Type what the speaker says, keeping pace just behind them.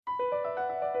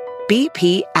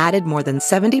BP added more than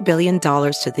 $70 billion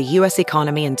to the U.S.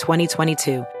 economy in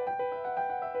 2022.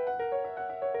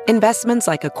 Investments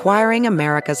like acquiring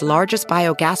America's largest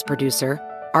biogas producer,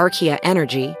 Archaea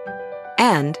Energy,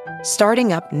 and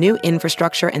starting up new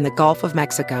infrastructure in the Gulf of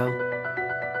Mexico.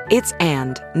 It's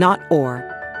and, not or.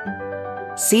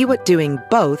 See what doing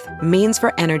both means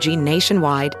for energy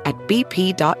nationwide at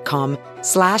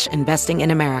bp.com/investing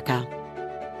in America.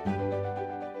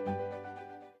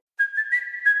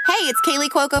 Hey, it's Kaylee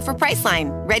Cuoco for Priceline.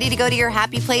 Ready to go to your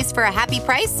happy place for a happy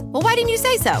price? Well, why didn't you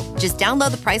say so? Just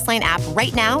download the Priceline app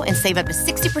right now and save up to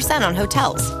 60% on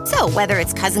hotels. So whether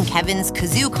it's Cousin Kevin's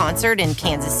Kazoo Concert in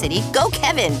Kansas City, go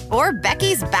Kevin, or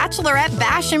Becky's Bachelorette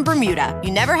Bash in Bermuda,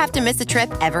 you never have to miss a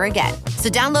trip ever again. So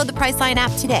download the Priceline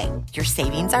app today. Your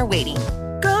savings are waiting.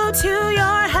 Go to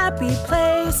your happy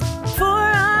place for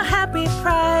a happy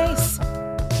price.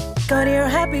 Go to your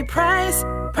happy price,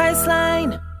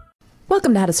 Priceline.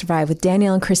 Welcome to How to Survive with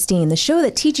Danielle and Christine, the show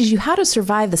that teaches you how to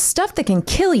survive the stuff that can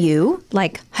kill you.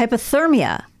 Like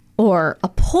hypothermia, or a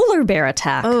polar bear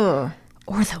attack, or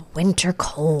the winter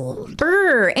cold.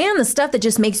 Brr, and the stuff that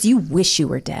just makes you wish you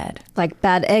were dead. Like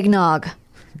bad eggnog,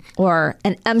 or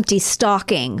an empty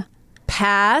stocking.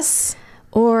 Pass.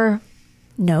 Or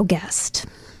no guest.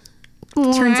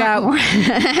 Turns out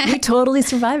we totally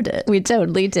survived it. We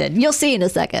totally did. You'll see in a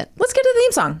second. Let's get to the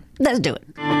theme song. Let's do it.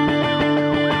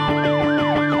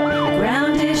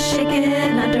 Ground is shaking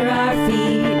under our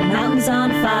feet. Mountains on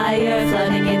fire,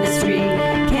 flooding in the street.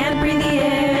 Can't breathe the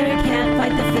air, can't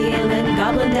fight the feeling.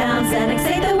 Goblin down, Xanax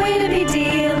ain't the way to be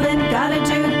dealing. Gotta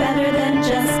do better than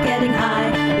just getting high.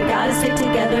 We gotta stick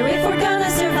together if we're gonna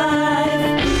survive.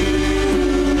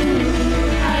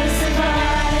 How to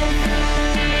survive.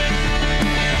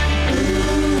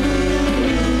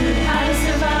 How to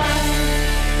survive.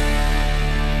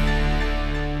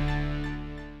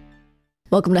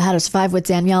 Welcome to How to Survive with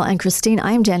Danielle and Christine.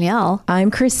 I'm Danielle. I'm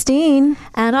Christine.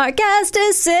 And our guest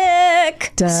is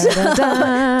sick. Da, da, da.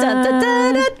 Da, da,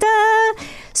 da, da, da.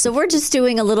 So we're just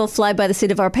doing a little fly by the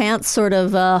seat of our pants sort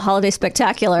of holiday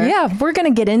spectacular. Yeah, we're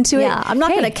going to get into it. Yeah, I'm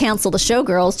not going to cancel the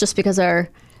showgirls just because our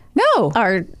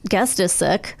guest is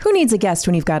sick. Who needs a guest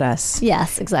when you've got us?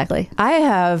 Yes, exactly. I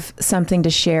have something to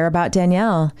share about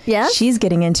Danielle. Yes? She's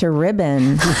getting into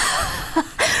ribbon.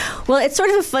 Well, it's sort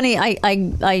of a funny.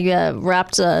 I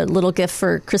wrapped a little gift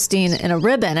for Christine in a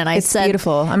ribbon, and It's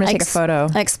beautiful. I'm going to take a photo.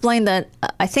 I explained that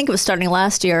I think it was starting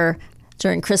last year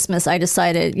during Christmas. I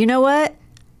decided, you know what?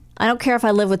 I don't care if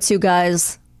I live with two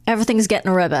guys. Everything's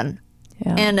getting a ribbon,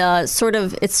 Yeah. and it's sort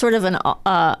of an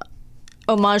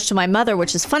homage to my mother,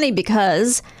 which is funny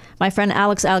because my friend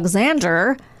Alex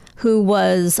Alexander, who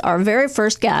was our very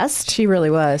first guest, She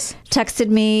really was. texted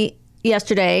me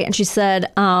yesterday, and she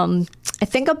said, I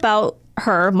think about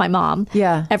her, my mom,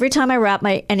 Yeah. every time I wrap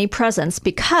any presents,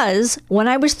 because when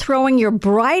I was throwing your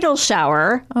bridal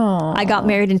shower, I got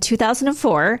married in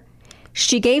 2004.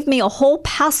 She gave me a whole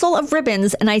passel of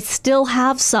ribbons, and I still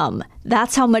have some.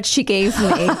 That's how much she gave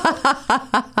me.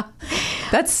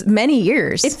 That's many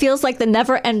years. It feels like the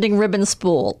never-ending ribbon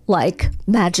spool, like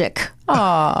magic.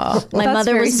 Aww. My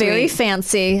mother was very sweet.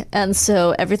 fancy, and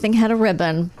so everything had a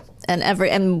ribbon.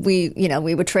 And we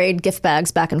would trade gift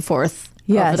bags back and forth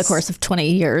over the course of 20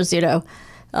 years,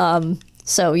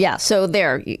 So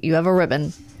there, you have a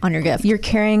ribbon on your gift. You're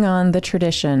carrying on the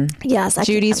tradition. Yes.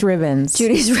 Judy's ribbons.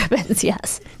 Judy's ribbons,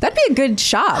 yes. That'd be a good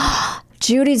shop.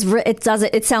 Judy's, it sounds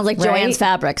like Right? Joann's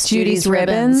Fabrics. Judy's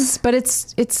ribbons. But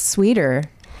it's sweeter.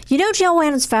 You know,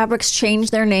 Joann's Fabrics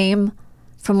changed their name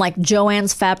from like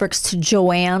Joann's Fabrics to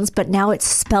Joann's, but now it's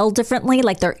spelled differently.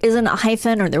 Like there isn't a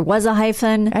hyphen, or there was a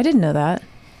hyphen. I didn't know that.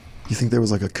 You think there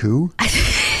was like a coup?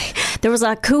 There was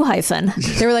a coup hyphen.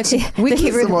 They were like, we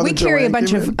one that carry a Joann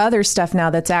bunch came of in? other stuff now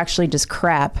that's actually just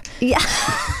crap. Yeah.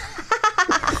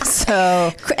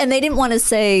 So, And they didn't want to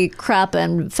say crap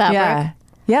and fabric. yeah.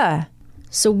 Yeah.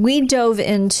 So we dove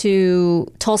into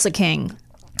Tulsa King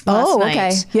last night.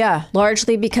 Okay. Yeah.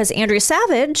 Largely because Andrea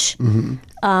Savage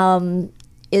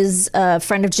is a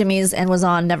friend of Jimmy's and was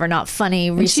on Never Not Funny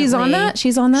recently. she's on that?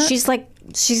 She's on that?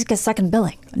 She's got second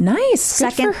billing. Nice.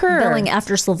 Second Good for her. billing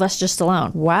after Sylvester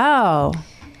Stallone. Wow.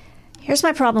 Here's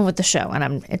my problem with the show,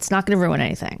 and it's not going to ruin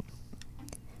anything.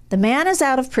 The man is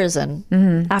out of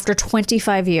prison after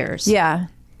 25 years. Yeah.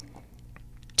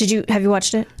 Have you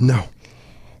watched it? No.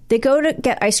 They go to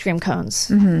get ice cream cones.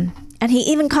 And he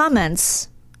even comments,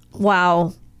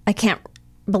 wow, I can't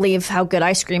believe how good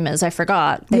ice cream is. I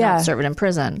forgot. They Yeah. don't serve it in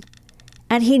prison.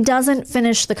 And he doesn't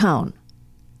finish the cone.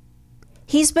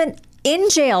 He's been in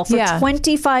jail for Yeah.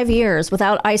 25 years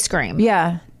without ice cream.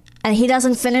 Yeah. And he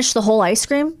doesn't finish the whole ice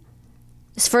cream?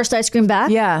 His first ice cream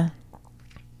back? Yeah.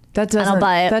 That doesn't. I don't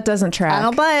buy it. That doesn't track. I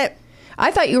don't buy it. I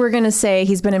thought you were going to say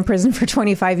he's been in prison for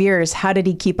 25 years. How did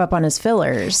he keep up on his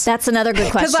fillers? That's another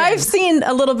good question. Because I've seen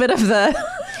a little bit of the...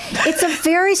 It's a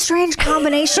very strange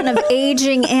combination of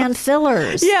aging and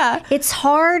fillers. Yeah. It's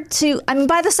hard to... I mean,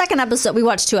 by the second episode, we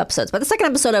watched 2 episodes. By the second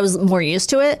episode, I was more used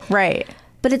to it. Right.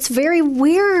 But it's very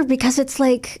weird because it's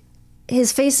like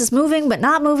his face is moving but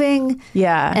not moving.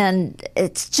 Yeah. And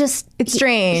it's just... It's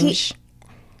strange.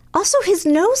 Also, his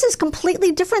nose is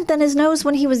completely different than his nose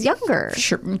when he was younger.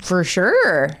 For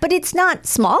sure. But it's not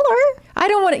smaller. I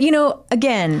don't want to,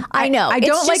 again. I know. I It's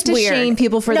don't like just to weird. shame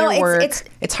people for their work.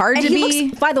 It's hard and to he be.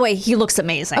 looks, by the way, he looks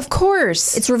amazing. Of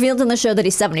course. It's revealed in the show that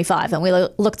he's 75, and we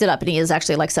looked it up, and he is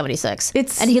actually like 76.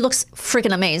 And he looks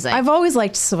freaking amazing. I've always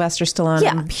liked Sylvester Stallone.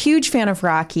 Yeah. I'm a huge fan of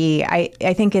Rocky.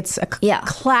 I think it's a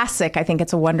classic. I think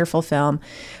it's a wonderful film.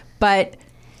 But...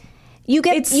 You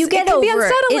get it over can be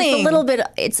unsettling. It's a little bit.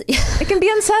 It can be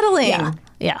unsettling.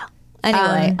 Yeah.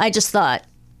 Anyway, I just thought,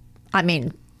 I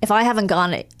mean, if I haven't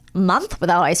gone a month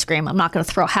without ice cream, I'm not going to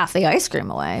throw half the ice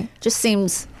cream away. Just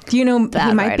seems. Do you know bad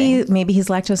he might writing. be? Maybe he's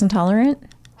lactose intolerant.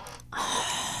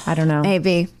 I don't know.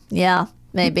 Maybe. Yeah.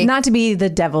 Maybe. Not to be the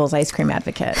devil's ice cream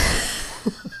advocate.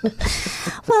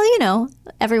 Well,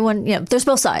 everyone. There's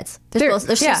both sides. There's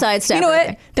two sides to everything.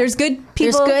 What? There's good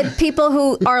people. There's good people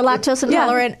who are lactose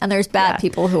intolerant, and there's bad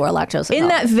people who are lactose intolerant. In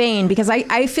that vein, because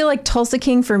I feel like Tulsa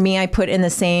King for me, I put in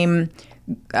the same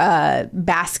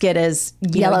basket as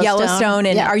Yellowstone.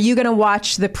 And are you going to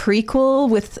watch the prequel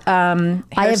with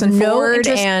Harrison Ford?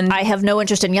 I have no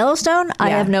interest in Yellowstone.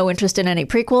 I have no interest in any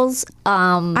prequels.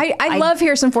 I love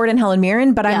Harrison Ford and Helen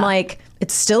Mirren, but I'm like,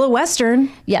 it's still a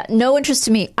Western. Yeah, no interest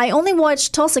to me. I only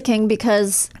watched Tulsa King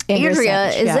because Andrea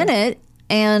is in it.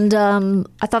 And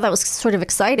I thought that was sort of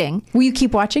exciting. Will you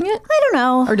keep watching it? I don't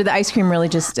know. Or did the ice cream really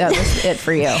just was it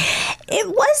for you?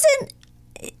 It wasn't.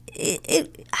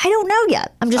 I don't know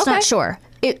yet. I'm just not sure.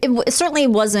 It certainly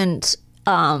wasn't.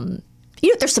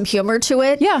 There's some humor to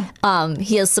it. Yeah.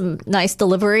 He has some nice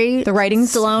delivery. The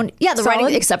writing's Stallone. Yeah, the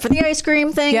writing, except for the ice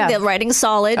cream thing. Yeah. The writing's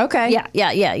solid. Okay.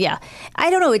 Yeah. I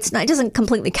don't know. It doesn't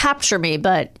completely capture me,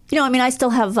 but I still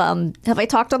have. Have I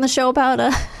talked on the show about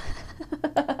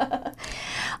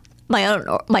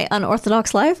my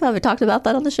unorthodox life? Have I talked about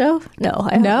that on the show? No,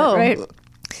 I haven't. No. Right.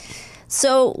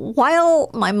 So while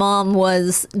my mom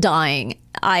was dying,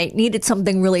 I needed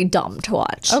something really dumb to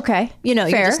watch. Okay. You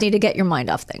Fair. just need to get your mind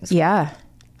off things. Yeah.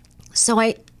 So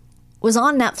I was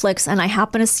on Netflix and I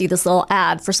happened to see this little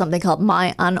ad for something called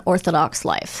My Unorthodox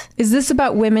Life. Is this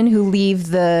about women who leave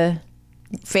the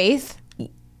faith?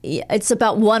 Yeah, it's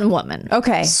about one woman.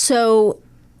 Okay. So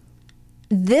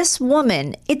this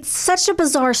woman, it's such a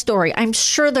bizarre story. I'm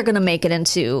sure they're going to make it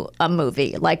into a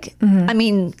movie. I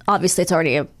mean, obviously it's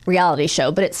already a reality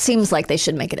show, but it seems like they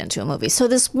should make it into a movie. So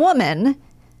this woman,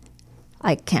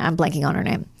 I'm blanking on her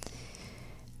name,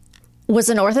 was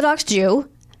an Orthodox Jew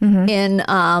in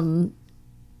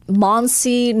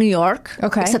Muncie, New York.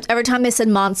 Okay. Except every time they said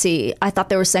Muncie, I thought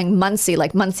they were saying Muncie,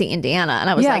 like Muncie, Indiana. And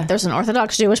I was like, there's an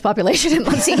Orthodox Jewish population in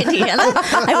Muncie, Indiana.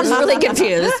 I was really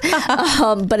confused.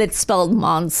 But it's spelled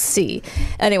Muncie.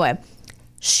 Anyway,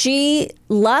 she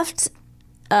left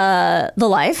the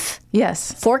life.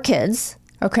 Yes. 4 kids.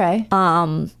 Okay.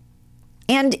 And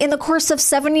in the course of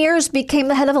 7 years became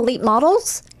the head of Elite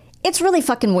Models. It's really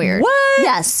fucking weird. What?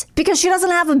 Yes, because she doesn't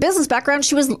have a business background.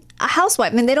 She was a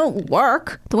housewife. I mean, they don't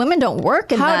work. The women don't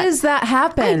work. How does that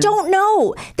happen? I don't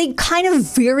know. They kind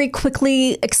of very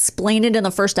quickly explain it in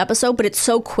the first episode, but it's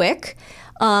so quick.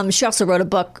 She also wrote a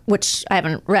book, which I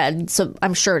haven't read, so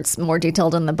I'm sure it's more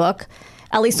detailed in the book.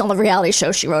 At least on the reality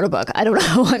show, she wrote a book. I don't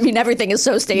know. I mean, everything is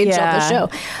so staged on the show.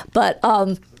 But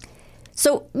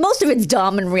so most of it's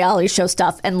dumb and reality show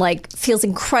stuff and feels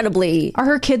incredibly... Are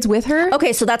her kids with her?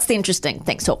 Okay, so that's the interesting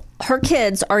thing. So her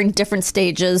kids are in different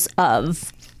stages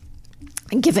of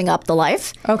giving up the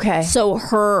life. Okay. So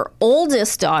her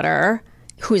oldest daughter,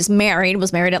 who is married,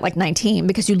 was married at 19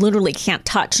 because you literally can't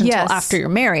touch until after you're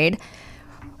married.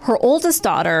 Her oldest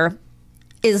daughter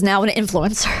is now an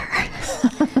influencer.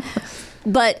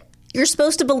 But... You're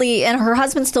supposed to believe, and her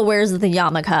husband still wears the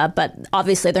yarmulke, but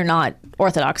obviously they're not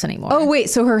Orthodox anymore. Oh wait,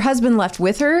 so her husband left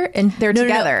with her, and they're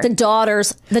together. No. The daughter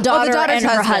and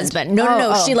her husband.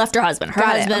 No. She left her husband. Her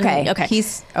husband. Okay.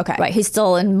 He's okay. Right. He's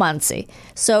still in Muncie.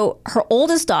 So her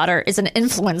oldest daughter is an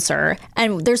influencer,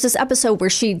 and there's this episode where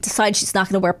she decides she's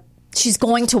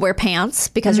going to wear pants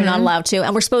because you're not allowed to,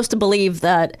 and we're supposed to believe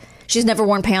that she's never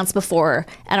worn pants before,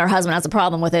 and her husband has a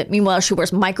problem with it. Meanwhile, she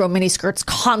wears micro mini skirts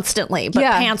constantly, but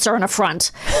pants are an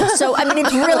affront. So, I mean,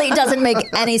 it really doesn't make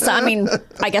any sense. I mean,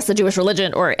 I guess the Jewish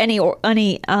religion or any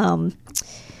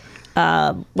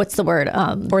what's the word?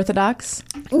 Orthodox?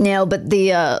 No, but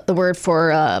the word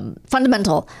for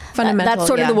fundamental. Fundamental, that's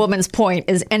sort of the woman's point,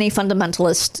 is any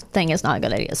fundamentalist thing is not a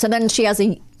good idea. So then she has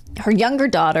her younger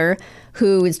daughter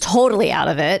who is totally out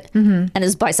of it and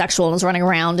is bisexual and is running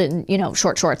around in,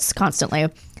 short shorts constantly.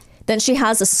 Then she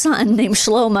has a son named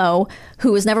Shlomo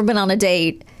who has never been on a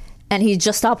date, and he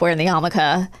just stopped wearing the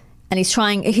yarmulke, and he's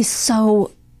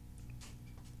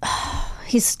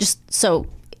just so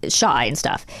shy and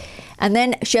stuff. And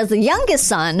then she has the youngest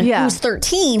son who's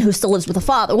 13 who still lives with the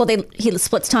father. Well, he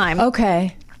splits time.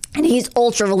 Okay. And he's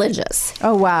ultra religious.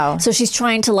 Oh, wow. So she's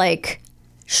trying to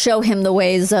show him the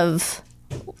ways of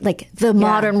the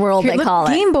modern world, they call it.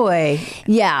 Game Boy.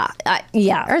 Yeah.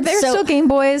 Yeah. Are there still Game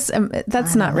Boys?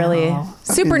 That's not really.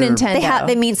 Super Nintendo.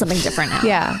 They mean something different now.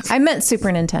 Yeah. I meant Super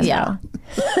Nintendo. Yeah.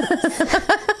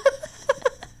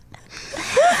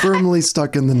 Firmly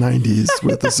stuck in the 90s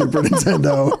with the Super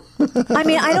Nintendo. I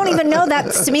mean, I don't even know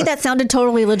that. To me, that sounded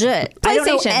totally legit. I don't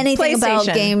know anything about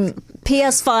game.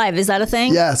 PS5, is that a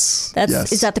thing? Yes.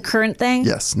 Is that the current thing?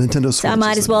 Yes. Nintendo Switch. I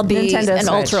might as well be an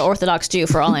ultra-Orthodox Jew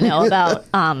for all I know about.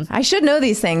 I should know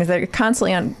these things. They're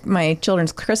constantly on my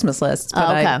children's Christmas list,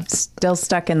 but I'm still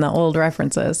stuck in the old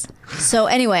references. So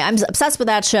anyway, I'm obsessed with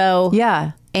that show.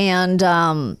 Yeah.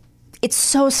 And it's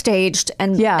so staged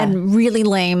and really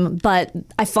lame, but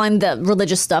I find the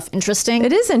religious stuff interesting.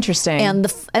 It is interesting. And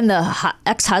the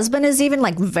ex-husband is even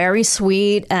very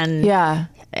sweet, and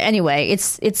anyway,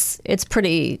 it's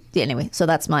pretty. Anyway, so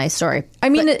that's my story. I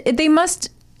mean, they must.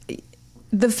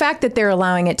 The fact that they're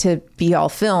allowing it to be all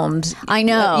filmed, I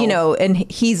know, and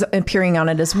he's appearing on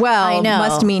it as well, I know,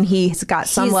 must mean he's got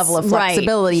some level of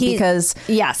flexibility. Because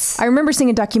I remember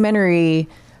seeing a documentary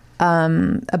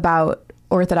about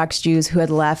Orthodox Jews who had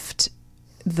left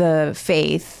the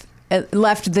faith,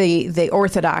 left the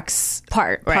Orthodox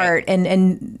part,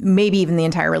 and maybe even the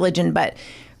entire religion, but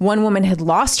one woman had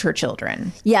lost her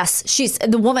children. Yes,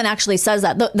 the woman actually says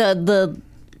that. The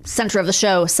center of the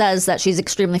show says that she's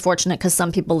extremely fortunate because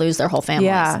some people lose their whole families.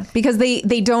 Yeah, because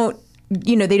they don't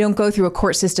go through a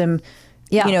court system.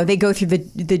 Yeah, they go through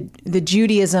the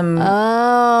Judaism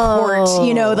court.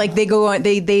 They go on,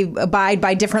 they abide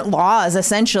by different laws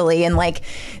essentially, and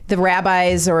the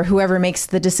rabbis or whoever makes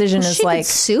the decision is could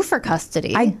sue for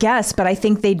custody. I guess, but I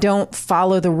think they don't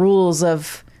follow the rules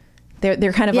of.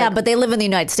 They're kind of but they live in the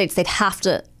United States. They'd have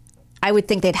to. I would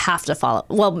think they'd have to follow.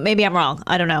 Well, maybe I'm wrong.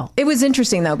 I don't know. It was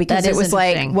interesting though because it was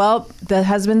the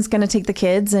husband's going to take the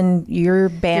kids and you're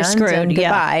banned. You're screwed. And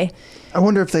goodbye. I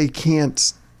wonder if they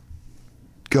can't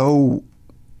go.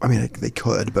 I mean, they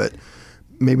could, but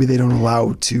maybe they don't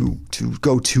allow to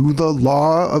go to the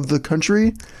law of the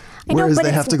country. Whereas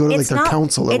they have to go to their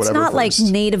council or whatever. It's not first.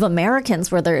 like Native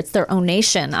Americans where it's their own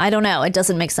nation. I don't know. It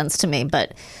doesn't make sense to me,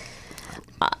 but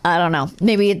I don't know.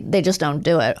 Maybe they just don't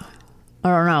do it. I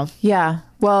don't know. Yeah.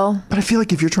 Well, but I feel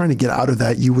like if you're trying to get out of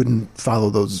that, you wouldn't follow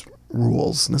those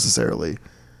rules necessarily.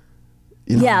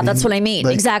 That's what I mean.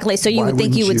 Exactly. So you would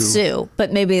think you would sue,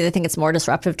 but maybe they think it's more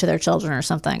disruptive to their children or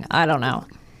something. I don't know.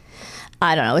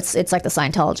 It's like the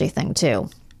Scientology thing too.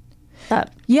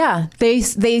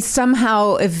 They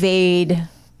somehow evade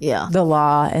the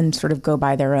law and sort of go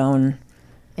by their own.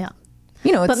 Yeah.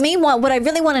 But meanwhile, what I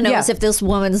really want to know is if this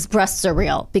woman's breasts are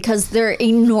real, because they're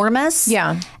enormous.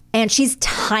 Yeah. And she's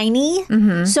tiny.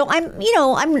 Mm-hmm. So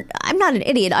I'm not an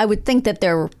idiot. I would think that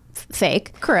they're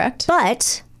fake. Correct.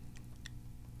 But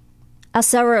as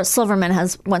Sarah Silverman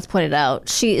has once pointed out,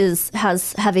 she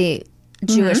has heavy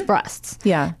Jewish breasts.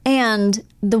 Yeah. And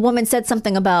the woman said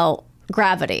something about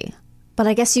gravity. But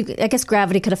I guess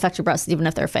gravity could affect your breasts even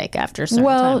if they're fake after a certain time.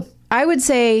 Well, I would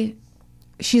say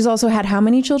she's also had how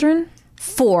many children?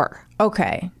 4.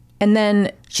 Okay. And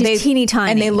then she's teeny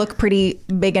tiny. And they look pretty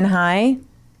big and high.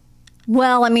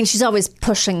 Well, I mean, she's always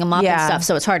pushing them up and stuff,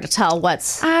 so it's hard to tell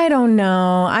what's... I don't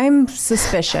know. I'm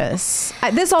suspicious.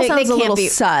 This all sounds a little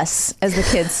sus, as the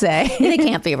kids say. They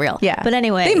can't be real. Yeah. But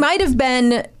anyway... They might have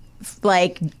been,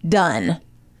 done.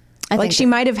 I think she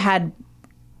might have had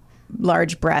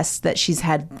large breasts that she's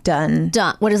had done.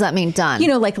 Done. What does that mean, done?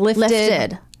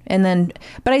 Lifted. And then...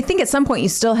 But I think at some point you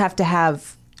still have to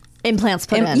have... Implants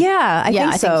put in. Yeah, I think so.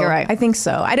 I think you're right. I think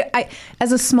so. I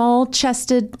as a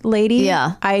small-chested lady,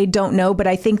 I don't know, but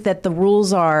I think that the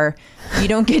rules are you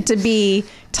don't get to be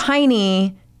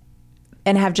tiny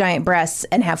and have giant breasts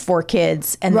and have 4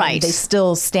 kids and then they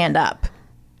still stand up.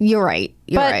 You're right.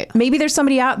 But maybe there's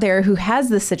somebody out there who has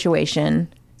this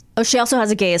situation. Oh, she also has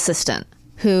a gay assistant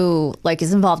who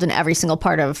is involved in every single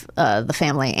part of the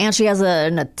family. And she has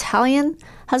an Italian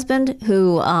husband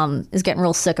who is getting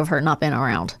real sick of her not being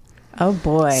around. Oh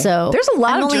boy! So there's a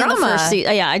lot of drama. In the first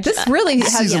this really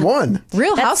has season 1.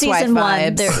 Real Housewives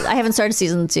vibes. I haven't started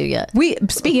season 2 yet.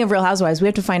 Speaking of Real Housewives, we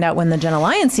have to find out when the Jenna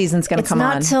Lyons season's going to come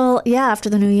on. It's not till after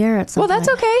the new year. Well, that's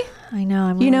okay. I know.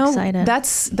 I'm really excited.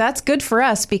 That's good for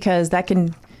us because that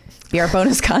can be our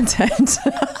bonus content.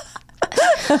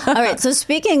 All right. So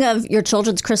speaking of your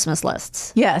children's Christmas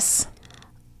lists, yes,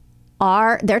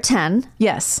 they're 10?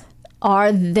 Yes.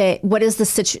 Are they? What is the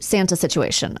Santa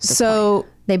situation? So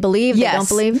they believe. Yes, they don't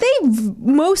believe. They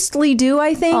mostly do.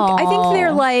 I think. Aww. I think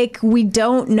they're like, we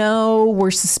don't know. We're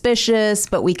suspicious,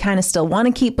 but we kind of still want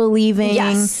to keep believing.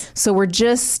 Yes. So we're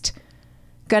just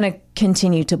gonna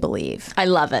continue to believe. I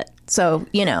love it. So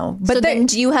but so then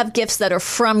do you have gifts that are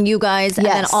from you guys and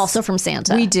then also from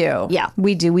Santa? We do. Yeah,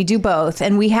 we do. We do both,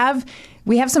 and we have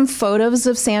some photos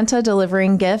of Santa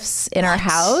delivering gifts in our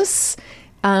house.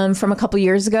 From a couple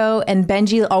years ago, and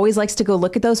Benji always likes to go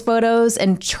look at those photos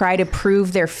and try to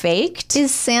prove they're faked.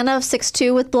 Is Santa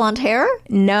 6'2" with blonde hair?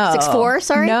 No. 6'4",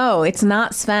 sorry? No, it's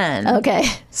not Sven. Okay.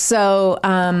 So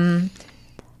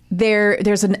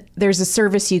there's a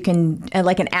service you can,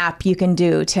 like an app you can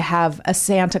do to have a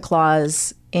Santa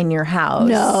Claus in your house.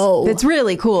 No. It's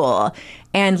really cool.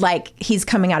 And like, he's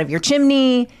coming out of your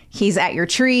chimney, he's at your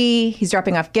tree, he's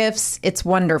dropping off gifts. It's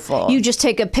wonderful. You just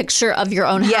take a picture of your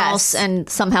own house and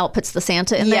somehow it puts the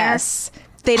Santa in there? Yes.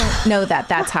 They don't know that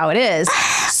that's how it is.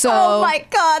 So oh my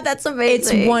God, that's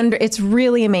amazing. It's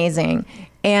really amazing.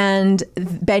 And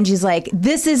Benji's like,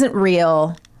 this isn't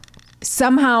real.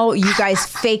 Somehow you guys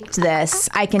faked this.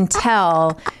 I can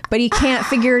tell, but he can't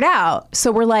figure it out.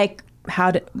 So we're like,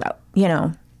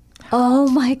 Oh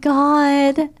my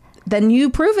God. Then you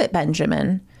prove it,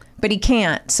 Benjamin. But he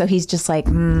can't. So he's just like,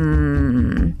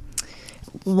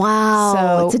 Wow.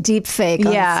 So, it's a deep fake.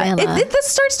 Yeah. This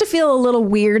starts to feel a little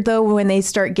weird, though, when they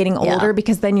start getting older,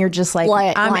 because then you're just like,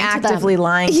 I'm actively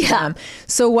lying to them.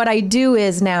 So what I do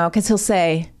is now, because he'll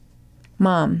say,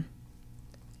 Mom,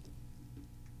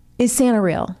 is Santa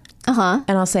real? Uh-huh.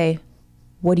 And I'll say,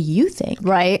 what do you think?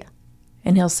 Right.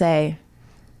 And he'll say,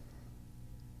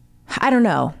 I don't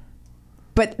know.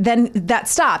 But then that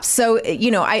stops. So,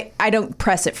 I don't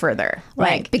press it further.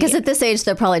 Right. Because at this age,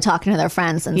 they're probably talking to their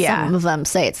friends and some of them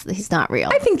say he's not real.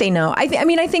 I think they know. I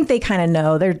think they kind of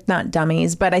know. They're not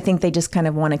dummies, but I think they just kind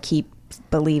of want to keep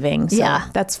believing. So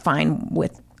that's fine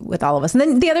with all of us. And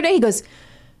then the other day he goes,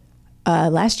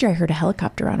 last year I heard a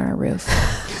helicopter on our roof.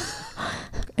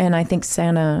 And I think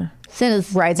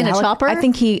Santa's rides in a chopper? I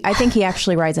think he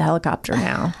actually rides a helicopter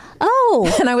now.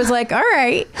 Oh. And I was like, all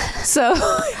right. So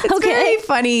it's very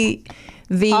funny,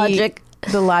 the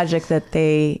logic that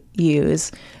they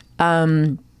use.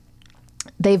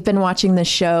 They've been watching this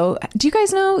show. Do you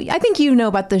guys know? I think you know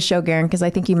about this show, Garen, because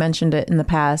I think you mentioned it in the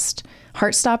past.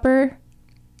 Heartstopper.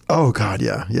 Oh, God,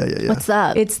 yeah. What's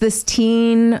that? It's this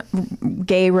teen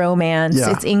gay romance.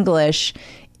 Yeah. It's English.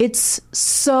 It's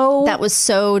so... That was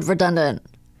so redundant.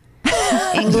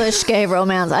 English gay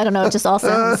romance. I don't know. It just all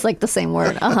sounds like the same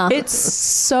word. Uh-huh. It's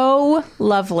so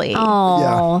lovely.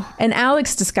 Oh. Yeah. And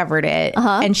Alex discovered it.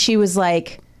 And she was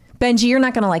like, Benji, you're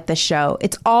not going to like this show.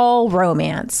 It's all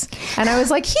romance. And I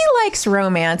was like, he likes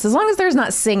romance as long as there's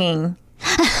not singing.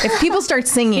 If people start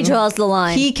singing, he draws the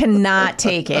line. He cannot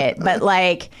take it. But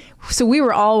like, so we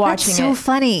were all watching. That's so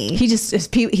funny.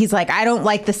 He's like, I don't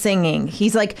like the singing.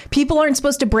 He's like, people aren't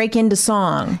supposed to break into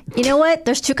song. You know what?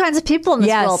 There's two kinds of people in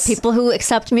this world: people who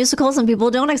accept musicals and people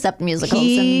who don't accept musicals.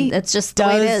 And it's just the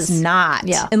way it is. Not.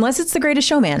 Yeah. Unless it's The Greatest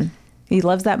Showman. He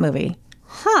loves that movie.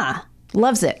 Huh?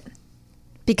 Loves it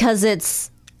because it's.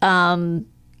 I don't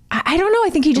know. I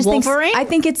think he just Wolverine? thinks. I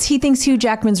think he thinks Hugh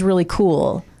Jackman's really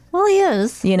cool. Well, he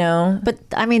is. But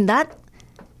I mean that.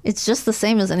 It's just the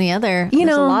same as any other. There's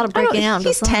a lot of breaking out.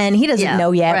 He's 10. He doesn't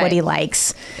know yet what he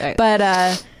likes. Right.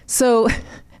 But so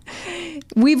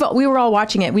we were all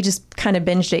watching it. We just kind of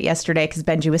binged it yesterday because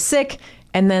Benji was sick,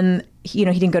 and then he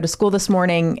didn't go to school this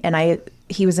morning, and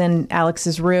he was in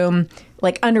Alex's room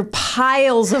like under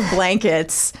piles of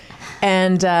blankets,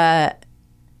 and I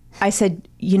said,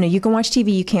 you can watch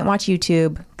TV, you can't watch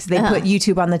YouTube because they put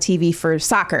YouTube on the TV for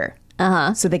soccer,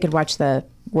 so they could watch the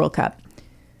World Cup.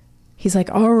 He's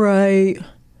like, all right.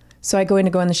 So I go in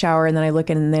the shower, and then I look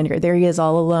in, and then there he is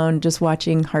all alone just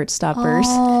watching Heartstoppers.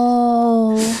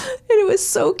 Oh. And it was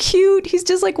so cute. He's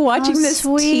just like watching this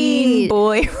teen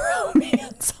boy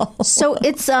romance. So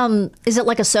it's is it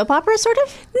like a soap opera sort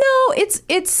of? No,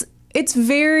 it's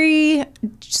very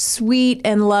sweet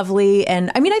and lovely.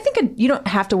 And I mean, I think you don't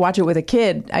have to watch it with a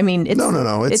kid. I mean, it's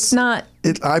no. It's not.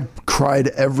 I cried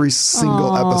every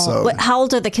single episode. How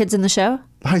old are the kids in the show?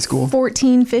 High school.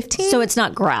 14, 15. So it's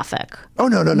not graphic. Oh,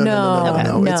 no.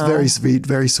 It's very sweet,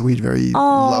 very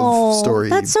love story.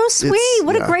 That's so sweet.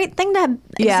 What a great thing to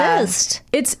exist.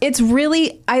 It's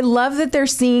really, I love that they're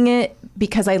seeing it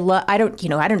because I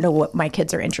don't know what my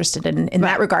kids are interested in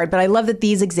that regard, but I love that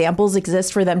these examples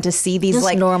exist for them to see these just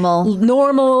like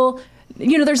normal,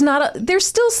 there's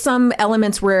still some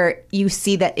elements where you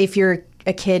see that if you're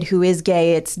a kid who is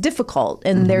gay, it's difficult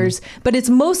and but it's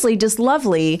mostly just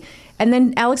lovely. And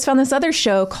then Alex found this other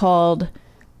show called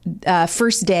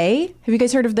First Day. Have you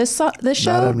guys heard of this show? That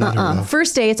I've not heard of.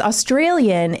 First Day. It's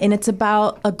Australian, and it's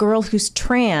about a girl who's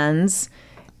trans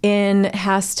and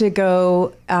has to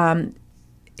go.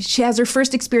 She has her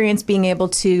first experience being able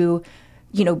to,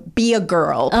 be a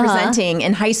girl presenting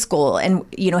in high school, and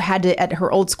had to at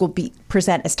her old school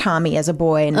present as Tommy, as a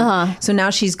boy, and so now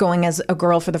she's going as a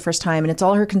girl for the first time, and it's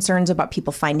all her concerns about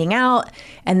people finding out,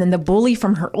 and then the bully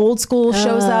from her old school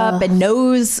shows up and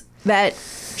knows that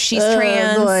she's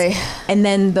trans, and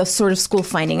then the sort of school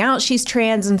finding out she's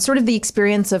trans, and sort of the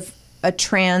experience of a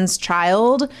trans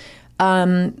child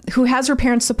who has her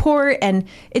parents' support, and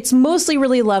it's mostly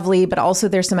really lovely, but also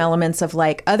there's some elements of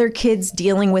like other kids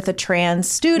dealing with a trans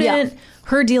student,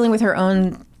 her dealing with her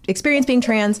own experience being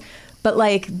trans, but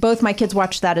like both my kids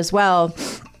watched that as well.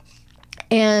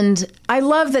 And I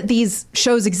love that these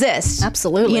shows exist.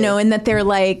 Absolutely. And that they're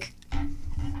like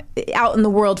out in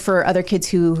the world for other kids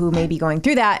who may be going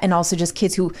through that, and also just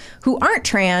kids who aren't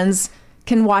trans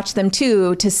can watch them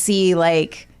too, to see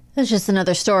like, it's just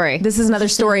another story. This is another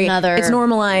story. It's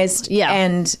normalized. Yeah.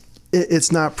 And it's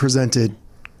not presented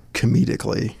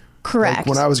comedically. Correct. Like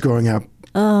when I was growing up,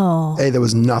 there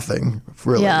was nothing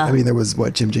really. Yeah. I mean, there was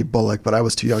Jim J. Bullock, but I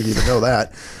was too young to even know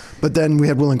that. But then we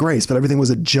had Will and Grace, but everything was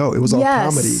a joke. It was all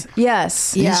comedy.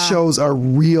 Yes. These shows are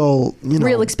real,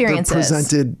 real experiences.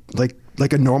 Presented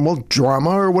like a normal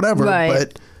drama or whatever,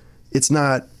 but it's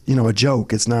not, a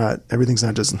joke. It's not, everything's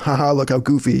not just, haha, look how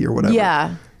goofy or whatever.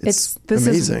 Yeah. This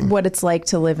amazing. is what it's like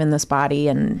to live in this body.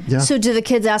 And So do the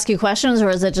kids ask you questions,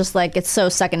 or is it just like it's so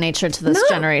second nature to this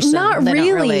generation? Not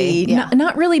really.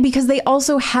 Not really, because they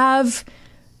also have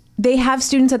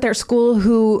students at their school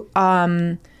who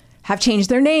have changed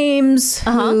their names,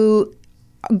 who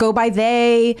go by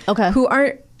they, who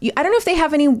aren't, I don't know if they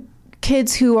have any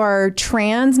kids who are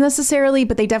trans necessarily,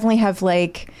 but they definitely have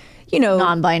like,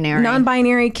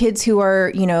 non-binary kids who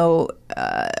are,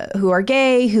 who are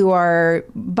gay, who are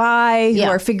bi, who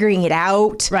are figuring it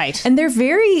out. Right. And they're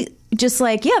very just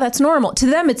like, that's normal. To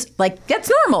them, it's like, that's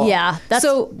normal. Yeah. That's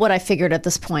what I figured at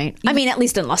this point. I mean, at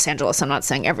least in Los Angeles, I'm not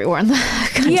saying everywhere in the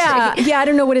country. Yeah. I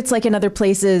don't know what it's like in other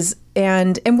places.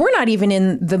 And we're not even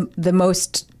in the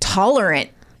most tolerant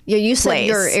you said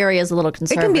your area is a little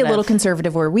conservative. It can be a little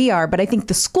conservative where we are, but I think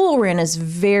the school we're in is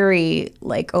very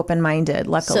like open-minded,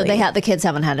 luckily. So the kids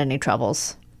haven't had any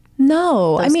troubles?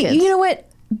 No. Those I mean, kids. You know what?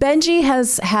 Benji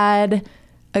has had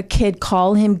a kid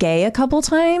call him gay a couple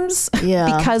times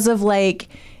because of like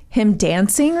him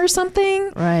dancing or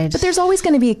something. Right. But there's always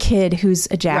going to be a kid who's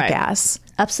a jackass.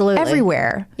 Right. Absolutely.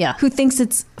 Everywhere. Yeah. Who thinks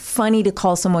it's funny to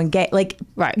call someone gay. Like,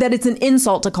 that it's an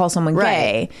insult to call someone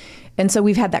gay. And so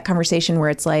we've had that conversation where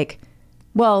it's like,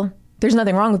 well, there's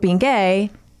nothing wrong with being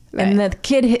gay. Right. And the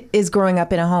kid is growing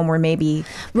up in a home where maybe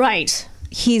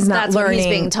he's not learning. He's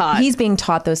being taught. He's being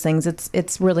taught those things.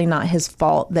 It's really not his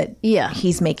fault that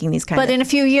he's making these kind of... But in a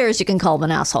few years, you can call him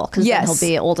an asshole because then he'll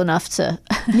be old enough to...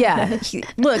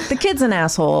 Look, the kid's an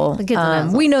asshole.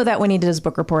 We know that when he did his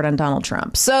book report on Donald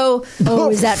Trump. So... Oh,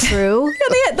 is that true?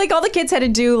 They had, like, all the kids had to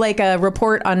do like a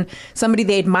report on somebody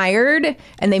they admired,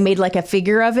 and they made like a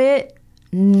figure of it.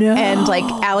 No. And like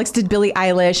Alex did Billie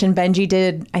Eilish, and Benji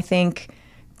did, I think...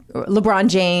 LeBron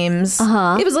James.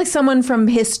 It was like someone from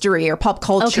history or pop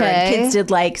culture. And kids did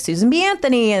like Susan B.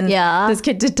 Anthony, and this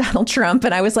kid did Donald Trump.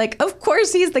 And I was like, of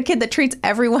course he's the kid that treats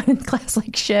everyone in class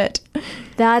like shit.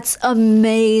 That's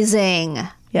amazing.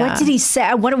 Yeah. What did he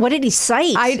say? What did he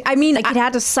cite? I mean, like, he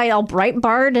had to cite all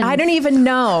Breitbart and I don't even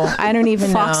know.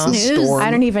 Fox News.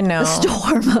 I don't even know. The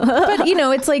Storm. But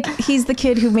it's like he's the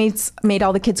kid who made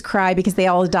all the kids cry because they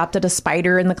all adopted a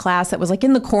spider in the class that was like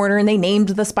in the corner, and they named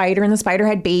the spider, and the spider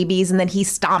had babies, and then he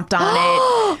stomped on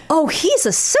it. Oh, he's a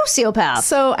sociopath.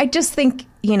 So I just think,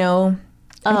 I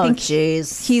think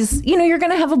jeez. He's, you're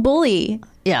going to have a bully.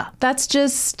 Yeah. That's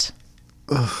just...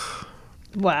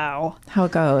 Wow. How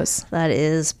it goes. That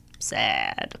is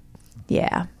sad.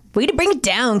 Yeah. Way to bring it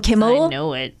down, Kimmel. I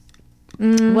know it.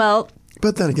 Well...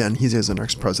 But then again, he is our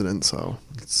next president, so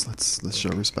let's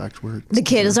show respect. The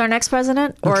kid is our next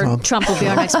president? Or Trump will be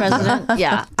our next president?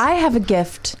 Yeah. I have a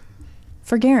gift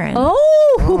for Garen.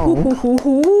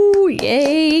 Oh,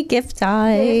 yay, gift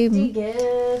time. Gifty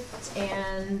gift.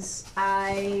 And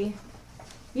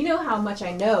you know how much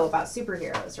I know about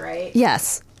superheroes, right?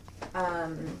 Yes.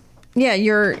 Yeah,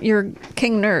 you're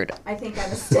king nerd. I think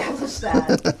I've established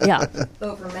that Yeah.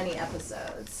 over many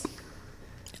episodes.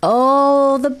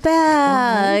 Oh, the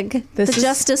bag. This the is-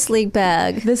 Justice League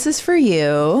bag. This is for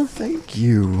you. Thank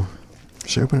you.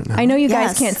 Should I open it now? I know you guys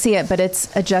Yes. can't see it, but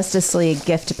it's a Justice League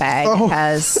gift bag. It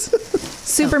has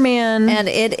Superman, And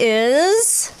it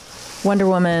is Wonder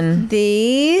Woman,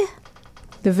 the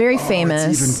the very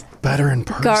famous. It's even better in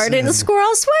person. Garden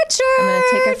Squirrel sweatshirt. I'm going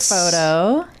to take a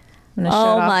photo. I'm going to show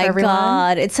Oh it off my for everyone.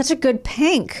 God. It's such a good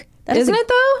pink. That is Isn't a it,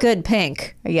 though? Good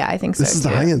pink. Yeah, I think so. This is the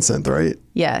too. hyacinth, right?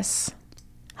 Yes.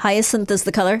 Hyacinth is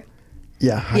the color.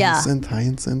 Yeah, hyacinth.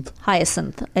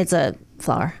 Hyacinth. It's a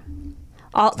flower.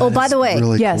 Oh, by the way,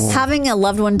 really yes. cool. having a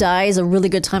loved one die is a really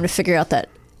good time to figure out that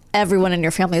everyone in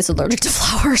your family is allergic to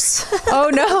flowers. Oh,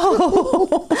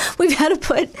 no. We've had to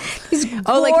put these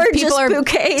Like gorgeous people are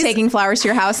bouquets. taking flowers to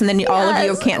your house and then all of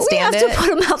you Yes, can't stand we it. have to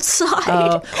put them outside.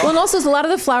 Oh. Well, and also a lot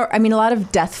of a lot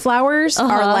of death flowers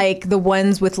are like the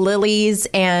ones with lilies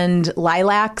and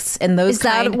lilacs and those Is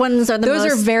that kind. ones are the those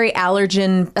are most- very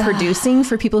allergen producing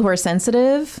for people who are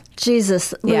sensitive.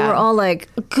 Jesus, we Yeah. were all like,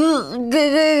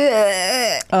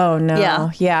 Oh no.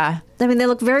 Yeah. Yeah. I mean, they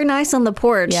look very nice on the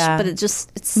porch, Yeah. but it's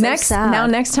so sad.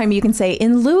 Next time you can say,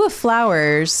 in lieu of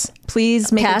flowers,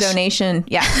 please make Cash? a donation.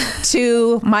 Yeah.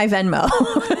 To my Venmo.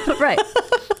 Right.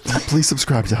 Please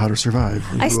subscribe to How to Survive.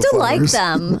 I still like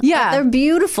them. Yeah. They're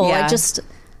beautiful. Yeah. I just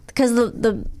because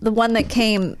the one that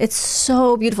came, it's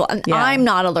so beautiful. And Yeah. I'm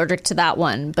not allergic to that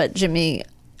one, but Jimmy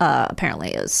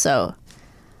apparently is. So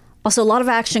also a lot of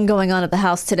action going on at the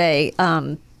house today.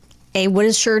 What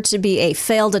is sure to be a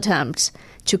failed attempt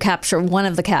to capture one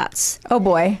of the cats Oh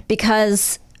boy.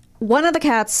 because one of the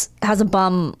cats has a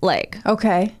bum leg.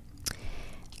 Okay.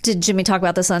 Did Jimmy talk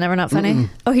about this on Never Not Funny?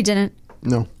 Oh, he didn't.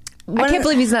 No. I can't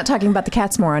believe he's not talking about the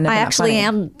cats more on Never I Not actually Funny.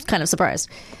 am kind of surprised.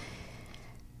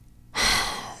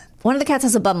 One of the cats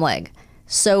has a bum leg.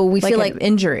 So we feel like an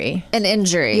injury. an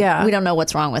injury. Yeah. We don't know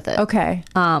what's wrong with it. Okay.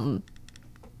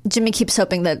 Jimmy keeps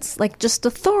hoping that's like just a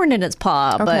thorn in its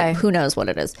paw, Okay. but who knows what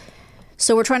it is.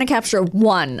 So we're trying to capture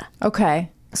one.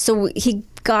 Okay. So he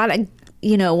got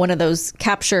one of those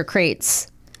capture crates,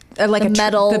 Like The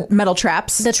the metal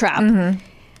traps. the trap.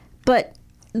 But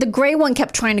the gray one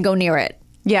kept trying to go near it.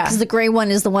 Yeah. Because the gray one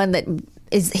is the one that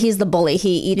he's the bully.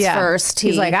 He eats first.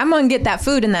 He's like, I'm going to get that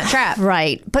food in that trap.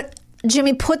 Right. But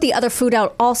Jimmy put the other food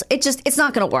out also. It's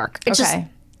not going to work.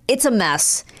 It's a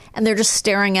mess. And they're just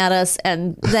staring at us.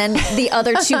 And then the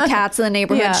other two cats in the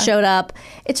neighborhood Yeah. showed up.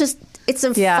 It's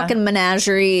a fucking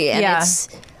menagerie. And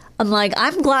I'm like,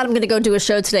 I'm glad I'm going to go do a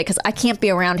show today because I can't be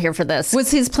around here for this.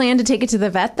 Was his plan to take it to the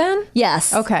vet then?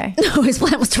 Yes. Okay. No, his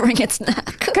plan was to wring its neck.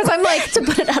 Because I'm like, to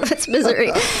put it out of its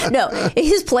misery. No,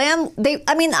 his plan,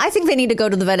 I think they need to go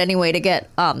to the vet anyway to get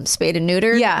spayed and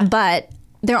neutered. Yeah. But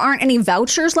there aren't any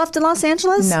vouchers left in Los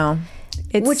Angeles. no.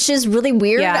 It's, Which is really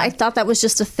weird. Yeah. I thought that was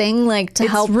just a thing like to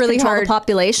It's help really control hard. the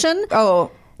population.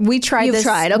 Oh, we tried You've this.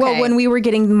 tried, okay. Well, when we were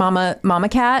getting mama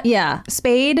cat Yeah.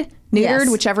 spayed, neutered, Yes.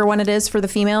 whichever one it is for the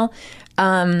female,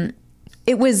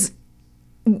 it was,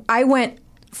 I went,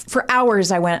 for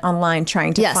hours I went online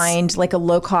trying to Yes. find like a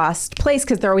low cost place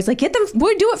because they're always like, get them,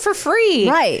 we'll do it for free.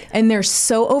 Right. And they're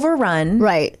so overrun.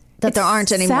 Right. That It's there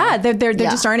aren't anymore. Sad. There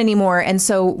Yeah. just aren't anymore. And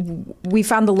so we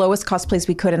found the lowest cost place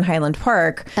we could in Highland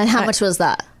Park. And how much was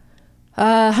that?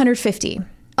 150.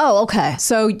 Oh, okay.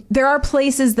 So there are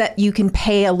places that you can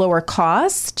pay a lower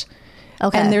cost.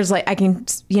 Okay. And there's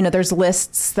there's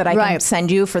lists that I can Right.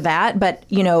 send you for that. But,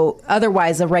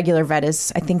 otherwise a regular vet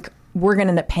is, I think we're going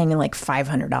to end up paying like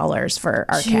 $500 for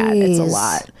our cat. It's a Jeez.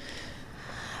 lot.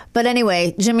 But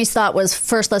anyway, Jimmy's thought was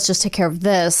first, let's just take care of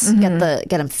this,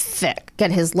 get him fixed,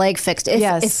 get his leg fixed.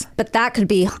 Yes. But that could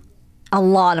be a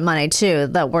lot of money too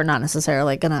that we're not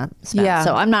necessarily going to spend. Yeah.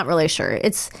 So I'm not really sure.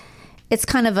 It's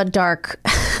kind of a dark.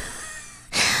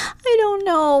 I don't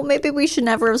know. Maybe we should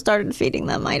never have started feeding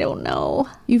them. I don't know.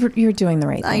 You're doing the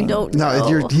right thing. I don't know.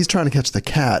 No, he's trying to catch the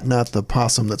cat, not the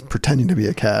possum that's pretending to be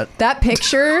a cat. That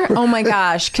picture, oh my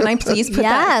gosh. Can I please put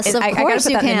that? Yes, of I course gotta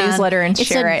put you that in can. the newsletter and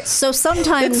share it. So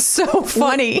sometimes It's so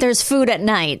funny. There's food at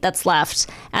night that's left,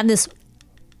 and this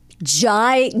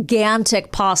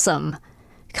gigantic possum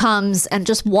comes and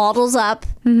just waddles up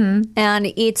and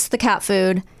eats the cat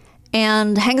food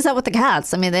and hangs out with the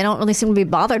cats. I mean, they don't really seem to be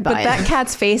bothered by But it. that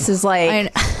cat's face is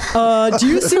like, I- do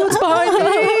you see what's behind me?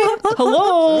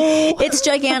 Hello. It's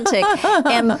gigantic,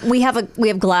 and we have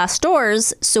glass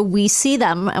doors, so we see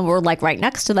them, and we're like right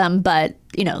next to them. But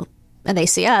and they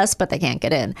see us, but they can't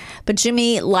get in. But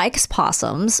Jimmy likes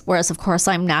possums, whereas of course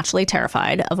I'm naturally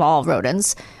terrified of all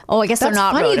rodents. Oh, I guess they're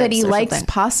not rodents. That's funny that he likes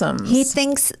possums. He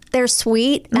thinks they're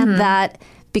sweet and that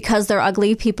because they're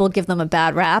ugly, people give them a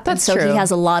bad rap. That's and so true. he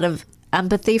has a lot of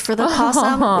empathy for the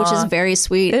possum, which is very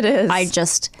sweet. It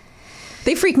is.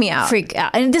 They freak me out.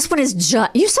 And this one is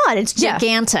you saw it. It's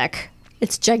gigantic. Yeah.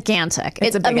 It's gigantic.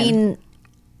 It's a big one.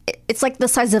 It's like the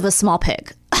size of a small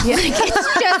pig. Yeah. It's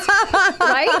just,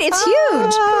 right? It's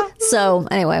huge. So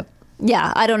anyway,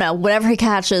 yeah, I don't know. Whatever he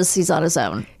catches, he's on his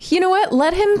own. You know what?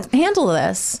 Let him handle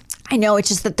this. I know. It's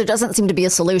just that there doesn't seem to be a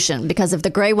solution because if the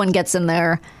gray one gets in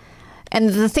there, and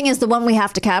the thing is, the one we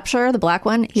have to capture, the black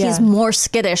one, he's more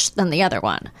skittish than the other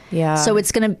one. Yeah. So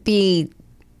it's going to be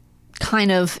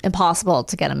kind of impossible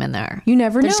to get him in there. You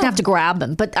never know. They're just going to have to grab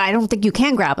him. But I don't think you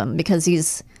can grab him because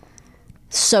he's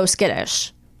so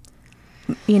skittish.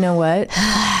 You know what?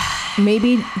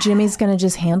 Maybe Jimmy's going to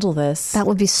just handle this. That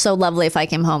would be so lovely if I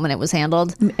came home and it was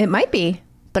handled. It might be.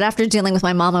 But after dealing with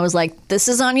my mom, I was like, this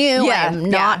is on you. Yeah, I'm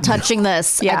not touching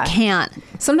this. Yeah. I can't.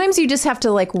 Sometimes you just have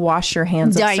to like wash your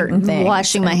hands of certain things.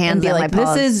 Washing my hands and be like,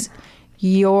 this is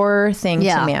your thing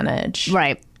to manage.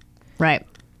 Right.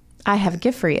 I have a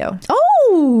gift for you.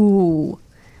 Oh,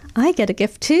 I get a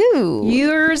gift too.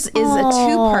 Yours is a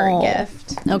 2-part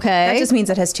gift. Okay. That just means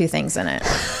it has 2 things in it.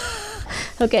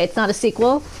 Okay, it's not a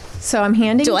sequel. So I'm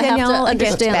handing Danielle a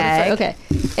gift bag. Okay.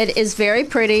 It is very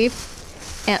pretty.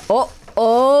 And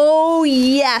oh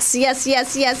yes.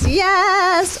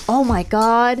 Oh my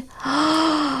God.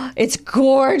 It's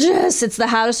gorgeous. It's the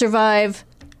How to Survive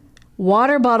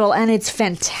water bottle and it's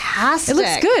fantastic. It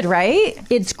looks good, right?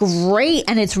 It's great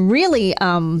and it's really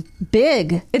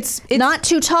big. It's not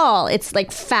too tall. It's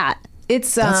like fat.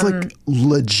 That's like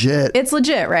legit. It's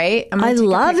legit, right? I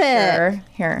love it.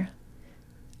 Here.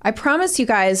 I promise you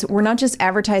guys, we're not just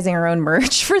advertising our own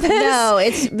merch for this. No,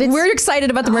 we're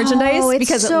excited about the merchandise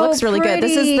because it looks really good.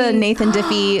 This is the Nathan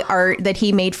Diffie art that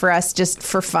he made for us just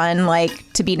for fun,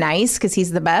 like to be nice because he's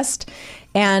the best.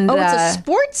 And it's a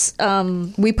sports.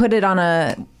 We put it on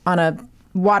a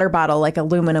water bottle, like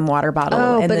aluminum water bottle.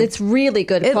 Oh, but it's really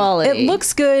good quality. It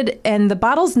looks good, and the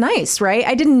bottle's nice, right?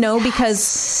 I didn't know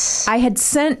because I had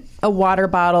sent a water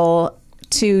bottle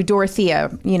to Dorothea,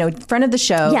 friend of the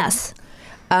show. Yes.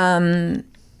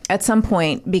 At some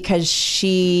point, because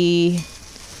she,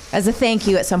 as a thank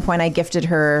you, at some point I gifted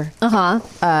her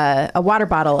a water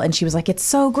bottle, and she was like, "It's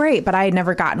so great," but I had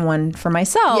never gotten one for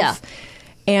myself. Yeah.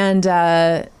 And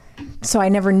so I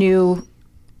never knew,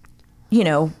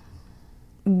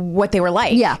 what they were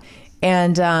like. Yeah.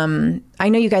 And I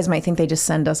know you guys might think they just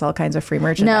send us all kinds of free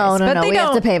merchandise. No. They we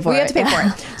have to pay for it. We have to pay for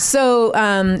it. So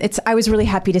I was really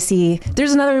happy to see.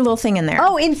 There's another little thing in there.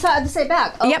 Oh, inside the same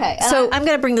bag. Okay. Yep. So I'm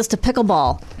going to bring this to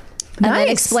Pickleball. And then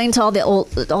explain to all the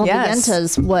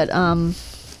Yentas what.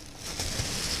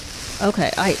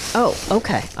 Okay.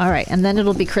 Okay. All right. And then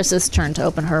it'll be Chris's turn to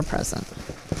open her present.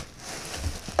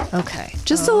 Okay.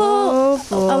 Just a little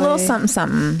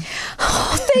something.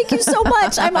 Oh, thank you so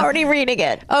much. I'm already reading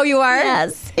it. Oh, you are?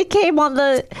 Yes. It came on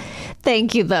the...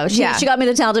 Thank you, though. She got me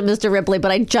the Talented Mr. Ripley, but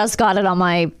I just got it on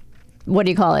my... What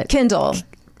do you call it? Kindle.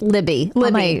 Libby.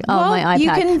 On my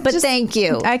iPad. Thank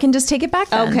you. I can just take it back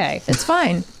then. Okay. It's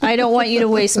fine. I don't want you to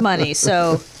waste money,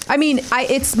 so... I mean,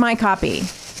 it's my copy.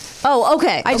 Oh,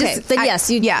 okay. You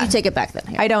take it back then.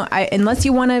 Here. I don't. Unless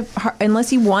you want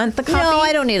the copy. No,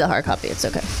 I don't need a hard copy. It's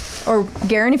okay. Or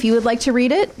Garen, if you would like to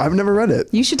read it, I've never read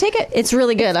it. You should take it. It's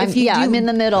really good. I'm in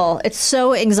the middle. It's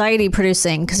so anxiety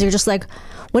producing because you're just like,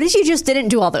 what if you just didn't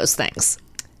do all those things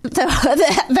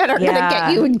that are going to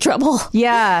get you in trouble?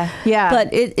 Yeah.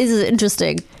 But it is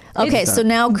interesting. Okay, so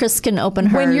now Chris can open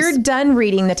hers. When you're done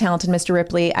reading The Talented Mr.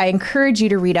 Ripley, I encourage you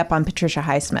to read up on Patricia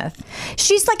Highsmith.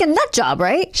 She's like a nut job,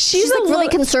 right? She's like really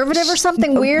conservative or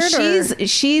something weird.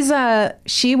 She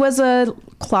was a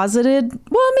closeted,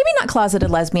 well, maybe not closeted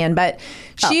lesbian, but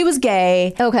she was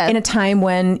gay. Okay. In a time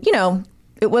when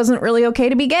it wasn't really okay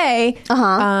to be gay.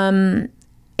 And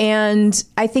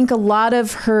I think a lot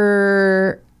of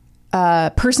her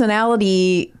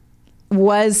personality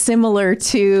was similar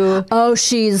to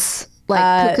she's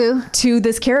like cuckoo to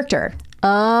this character.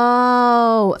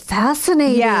 Oh,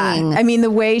 fascinating. Yeah. I mean, the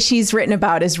way she's written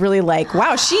about is really like,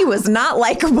 wow, she was not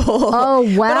likable. Oh,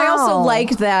 wow. But I also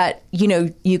liked that,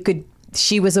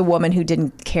 she was a woman who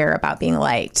didn't care about being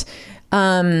liked.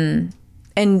 And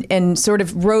sort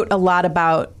of wrote a lot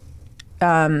about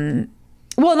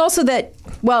Well, and also that,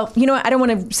 well, you know what? I don't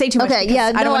want to say too much. Okay,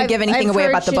 yeah, I don't want to give anything away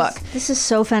about the book. This is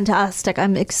so fantastic.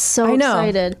 I'm so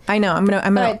excited. I know. I'm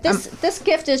gonna. Right, this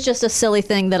gift is just a silly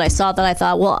thing that I saw that I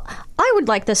thought, well, I would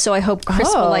like this, so I hope Chris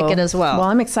will like it as well. Well,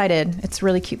 I'm excited. It's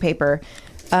really cute paper.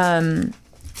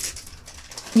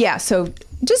 Yeah, so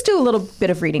just do a little bit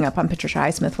of reading up on Patricia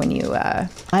Highsmith when you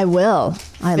I will.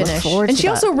 I look forward to And she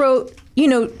also wrote, I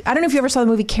don't know if you ever saw the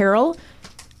movie Carol.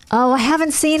 Oh, I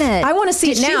haven't seen it. I want to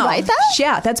see it now. Did she write that?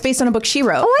 Yeah, that's based on a book she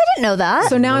wrote. Oh, I didn't know that.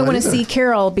 So now I want to see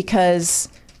Carol because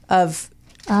of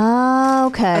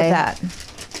that.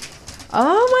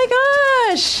 Oh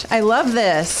my gosh. I love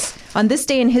this. On this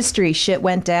day in history, shit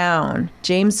went down.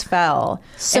 James fell.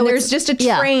 So and there's just a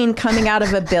train coming out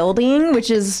of a building,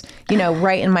 which is,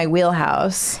 right in my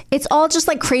wheelhouse. It's all just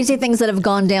like crazy things that have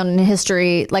gone down in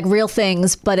history, like real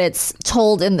things, but it's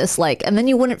told in this and then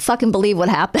you wouldn't fucking believe what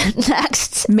happened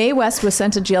next. Mae West was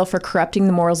sent to jail for corrupting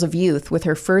the morals of youth with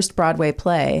her first Broadway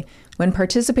play. When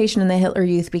participation in the Hitler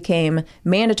Youth became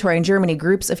mandatory in Germany,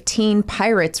 groups of teen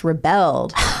pirates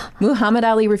rebelled. Muhammad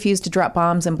Ali refused to drop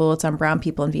bombs and bullets on brown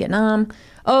people in Vietnam.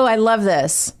 Oh, I love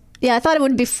this. Yeah, I thought it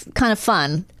would be kind of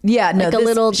fun. Yeah, no,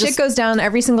 this shit goes down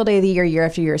every single day of the year, year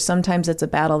after year. Sometimes it's a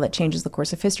battle that changes the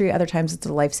course of history. Other times it's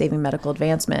a life-saving medical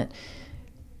advancement.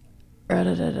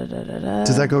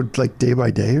 Does that go day by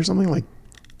day or something? Like,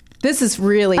 this is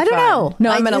really fun. I don't know.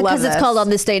 No, I'm going to love this. Because it's called On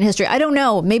This Day in History. I don't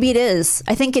know. Maybe it is.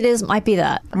 I think it is. Might be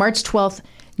that. March 12th,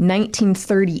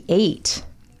 1938.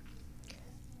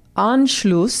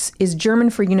 Anschluss is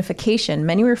German for unification.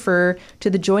 Many refer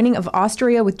to the joining of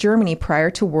Austria with Germany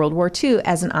prior to World War II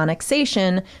as an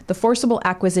annexation, the forcible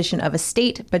acquisition of a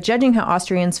state. But judging how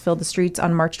Austrians filled the streets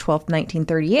on March 12th,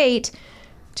 1938...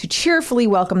 to cheerfully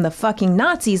welcome the fucking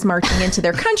Nazis marching into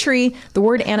their country, the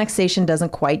word annexation doesn't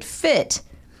quite fit.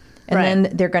 And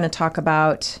then they're going to talk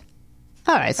about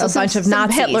a bunch of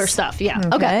Nazi Hitler stuff. Yeah.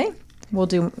 Okay. We'll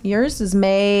do yours is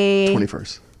May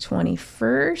 21st.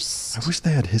 21st. I wish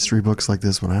they had history books like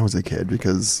this when I was a kid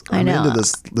because I'm into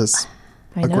this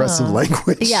aggressive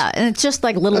language. Yeah, and it's just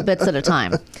like little bits at a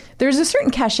time. There's a certain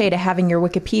cachet to having your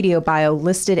Wikipedia bio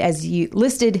list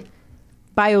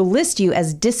you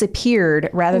as disappeared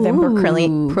rather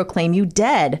than proclaim you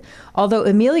dead. Although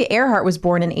Amelia Earhart was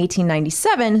born in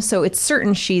 1897, so it's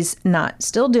certain she's not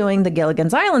still doing the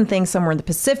Gilligan's Island thing somewhere in the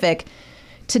Pacific.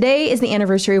 Today is the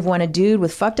anniversary of when a dude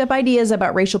with fucked up ideas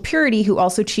about racial purity who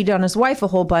also cheated on his wife a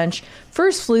whole bunch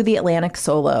first flew the Atlantic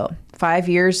solo. 5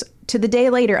 years to the day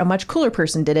later, a much cooler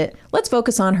person did it. Let's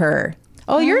focus on her.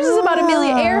 Oh, yours is about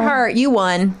Amelia Earhart. You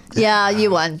won. Yeah,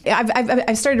 you won.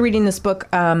 I've started reading this book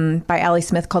by Ali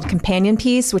Smith called Companion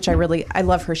Piece, which I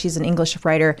love her. She's an English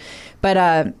writer.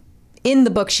 But in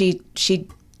the book, she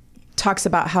talks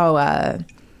about how,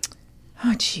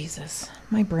 oh, Jesus,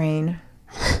 my brain.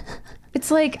 It's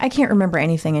like I can't remember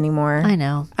anything anymore. I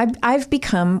know. I've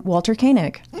become Walter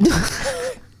Koenig.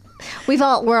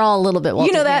 We're all a little bit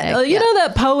Walter Koenig. You know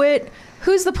that poet?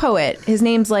 Who's the poet? His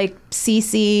name's like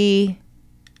C.C.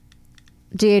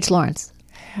 D.H. Lawrence,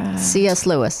 C.S.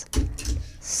 Lewis,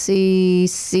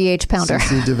 C.C.H. Pounder,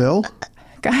 C.C. DeVille,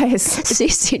 guys,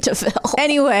 C.C. DeVille.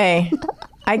 Anyway,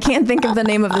 I can't think of the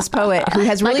name of this poet who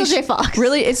has really Michael J. Fox.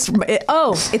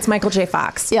 It's Michael J.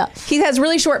 Fox. Yeah, he has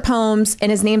really short poems,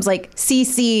 and his name's like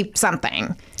C.C.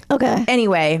 something. Okay.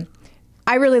 Anyway,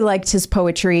 I really liked his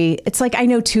poetry. It's like I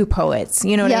know two poets.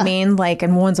 You know what I mean? Like,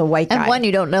 and one's a white guy, and one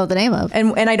you don't know the name of,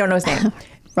 and I don't know his name.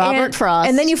 Robert Frost.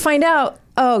 And then you find out,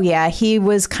 oh yeah, he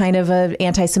was kind of an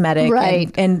anti-Semitic,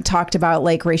 right? And talked about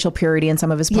like racial purity in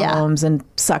some of his poems, and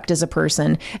sucked as a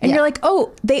person. And you're like,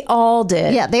 oh, they all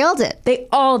did. Yeah, they all did. They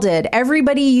all did.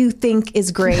 Everybody you think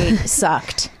is great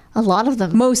sucked. A lot of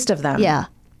them. Most of them. Yeah.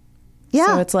 Yeah.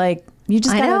 So it's like you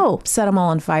just gotta set them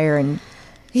all on fire and.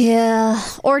 Yeah,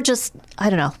 or just I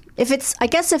don't know. If it's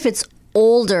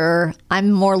older,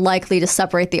 I'm more likely to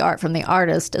separate the art from the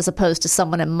artist as opposed to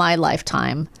someone in my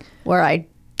lifetime where I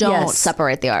don't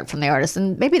separate the art from the artist,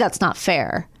 and maybe that's not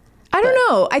fair. I don't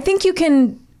know. I think you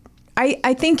can.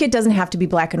 I think it doesn't have to be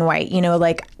black and white. You know,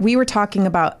 like we were talking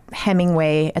about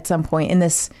Hemingway at some point in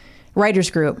this writers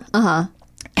group,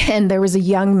 and there was a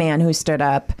young man who stood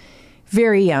up.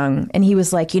 Very young. And he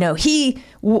was like,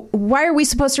 why are we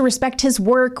supposed to respect his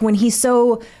work when he's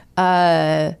so, he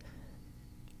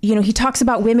talks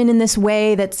about women in this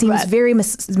way that seems very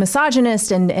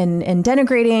misogynist and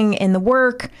denigrating in the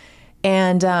work.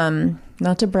 And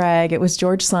not to brag, it was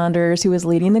George Saunders who was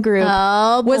leading the group.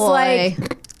 Oh, boy. Was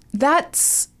like,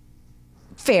 that's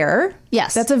fair.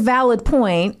 Yes. That's a valid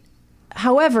point.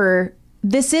 However,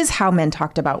 this is how men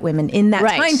talked about women in that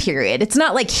time period. It's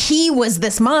not like he was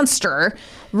this monster.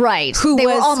 Right. They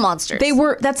were all monsters.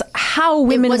 That's how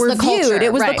women were viewed.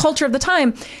 It was right. the culture of the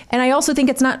time. And I also think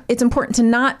it's important to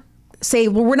not say,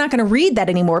 well, we're not going to read that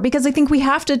anymore, because I think we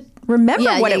have to remember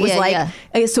what it was like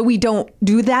so we don't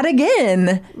do that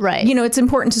again. Right. You know, it's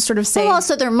important to sort of say. Well,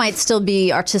 also there might still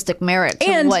be artistic merit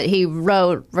to what he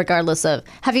wrote, regardless of.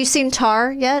 Have you seen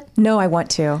Tar yet? No, I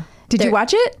want to. Did you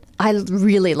watch it? I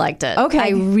really liked it. Okay. I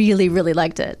really, really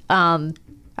liked it.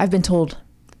 I've been told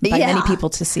by many people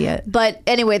to see it. But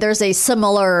anyway, there's a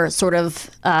similar sort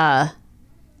of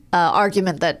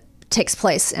argument that takes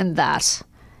place in that.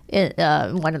 In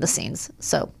one of the scenes,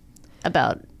 so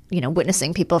about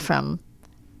witnessing people from,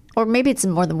 or maybe it's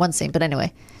in more than one scene, but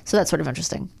anyway, so that's sort of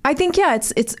interesting. I think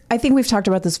it's I think we've talked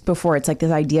about this before. It's like this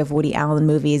idea of Woody Allen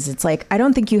movies. It's like, I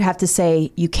don't think you have to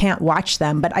say you can't watch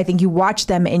them, but I think you watch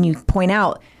them and you point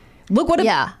out, look what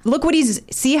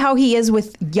see how he is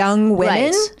with young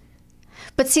women. Right.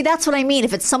 But see, that's what I mean.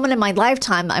 If it's someone in my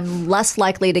lifetime, I'm less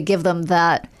likely to give them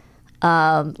that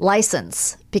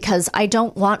license, because I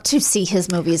don't want to see his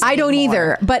movies anymore. I don't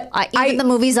either, but even the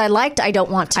movies I liked, I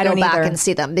don't want to go back and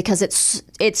see them, because it's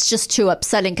just too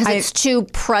upsetting, because it's too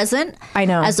present. I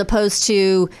know, as opposed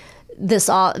to this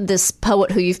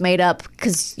poet who you've made up,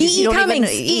 because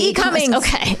E.E. Cummings.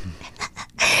 Okay.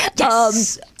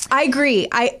 Yes. I agree.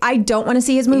 I don't want to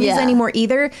see his movies anymore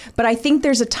either, but I think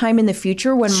there's a time in the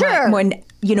future when when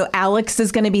Alex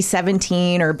is going to be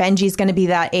 17 or Benji's going to be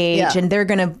that age, and they're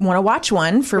going to want to watch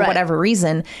one for whatever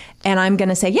reason, and I'm going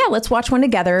to say, yeah, let's watch one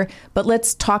together, but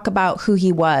let's talk about who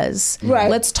he was. Right.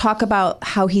 Let's talk about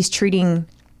how he's treating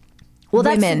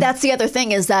women. That's the other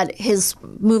thing, is that his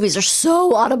movies are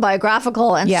so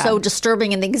autobiographical and so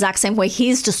disturbing in the exact same way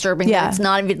he's disturbing that it's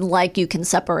not even like you can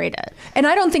separate it. And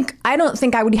I don't think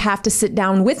I would have to sit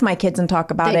down with my kids and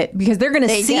talk about it, because they're going to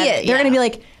see it. They're going to be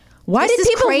like, why did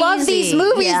people love these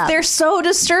movies? Yeah. They're so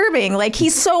disturbing. Like,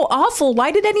 he's so awful.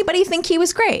 Why did anybody think he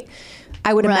was great?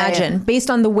 I would imagine,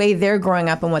 based on the way they're growing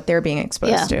up and what they're being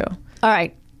exposed to. All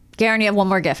right. Garen, you have one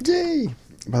more gift. Yay.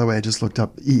 By the way, I just looked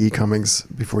up E.E. Cummings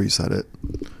before you said it.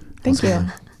 Thank you.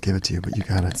 Give it to you, but you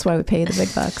got it. That's why we pay the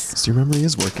big bucks. So your memory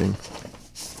is working.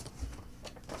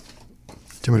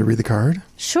 Do you want me to read the card?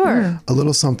 Sure. A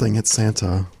little something. It's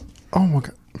Santa. Oh my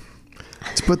God.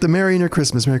 To put the Merry in your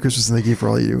Christmas. Merry Christmas and thank you for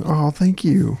all you do. Oh, thank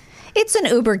you. It's an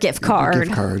Uber gift card.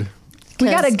 Gift card. We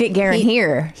got to get Garen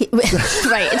here.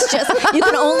 Right. It's just, you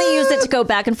can only use it to go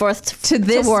back and forth to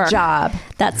this job.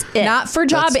 That's it. Not for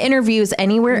job interviews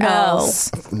anywhere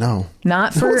else. No.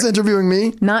 Not for. No one's interviewing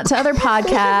me. Not to other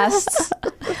podcasts.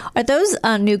 Are those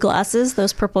new glasses?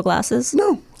 Those purple glasses?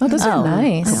 No. Oh, those are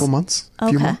nice. A couple months. A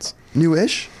few months.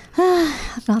 New-ish. I'm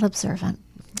not observant.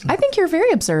 I think you're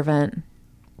very observant.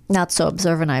 Not so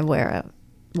observant. I wear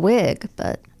a wig,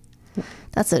 but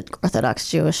that's an Orthodox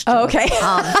Jewish joke. Oh, okay.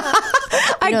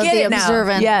 I get it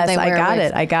now. Yes, I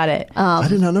got it. I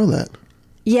did not know that.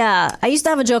 Yeah. I used to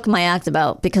have a joke in my act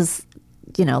about, because,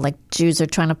 like Jews are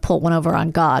trying to pull one over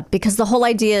on God, because the whole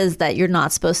idea is that you're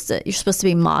supposed to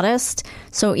be modest.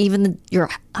 So even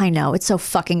I know, it's so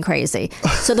fucking crazy.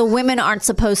 So the women aren't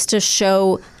supposed to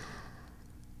show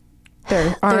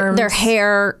their arms, their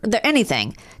hair,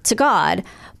 anything to God.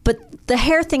 But the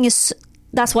hair thing is,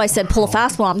 that's why I said pull a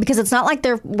fast one, because it's not like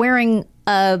they're wearing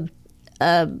a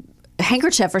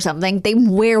handkerchief or something. They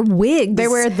wear wigs. They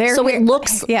wear their so hair. It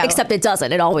looks, except it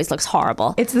doesn't. It always looks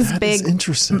horrible. It's this big. Is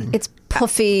interesting. It's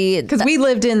puffy. Because we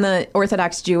lived in the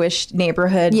Orthodox Jewish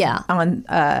neighborhood. Yeah.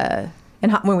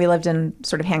 When we lived in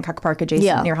sort of Hancock Park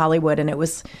adjacent near Hollywood, and it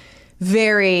was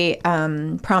very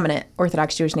prominent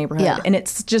Orthodox Jewish neighborhood. Yeah. And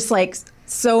it's just like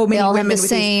so many women with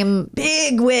same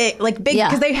big wig, like big,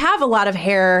 because they have a lot of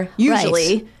hair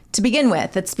usually to begin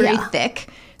with. It's very thick.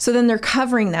 So then they're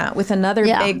covering that with another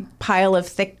big pile of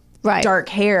thick, dark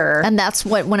hair. And that's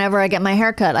what, whenever I get my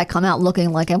hair cut, I come out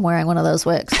looking like I'm wearing one of those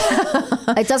wigs.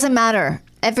 It doesn't matter.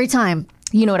 Every time.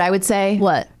 You know what I would say?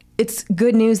 What? It's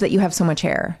good news that you have so much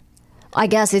hair. I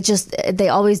guess it just, they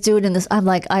always do it in this. I'm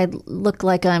like, I look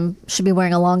like should be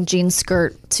wearing a long jean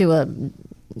skirt to an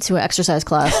exercise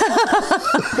class.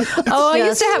 I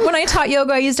used to have, when I taught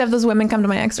yoga, I used to have those women come to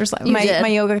my exercise, my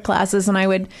yoga classes, and I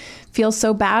would feel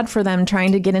so bad for them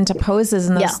trying to get into poses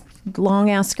in those long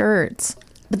ass skirts.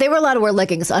 But they were allowed to wear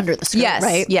leggings under the skirt,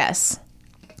 right? Yes.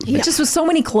 It just was so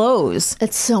many clothes.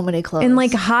 It's so many clothes. In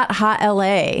like hot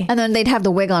LA. And then they'd have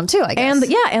the wig on too, I guess.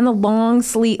 And the long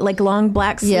sleeve, like long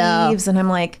black sleeves. And I'm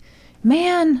like,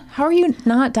 man, how are you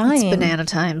not dying? It's banana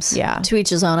times. Yeah. To each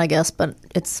his own, I guess, but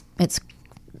it's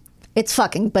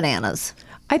fucking bananas.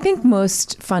 I think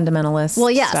most fundamentalists.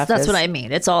 Well, yes, that's what I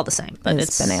mean. It's all the same, but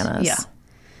it's bananas. Yeah.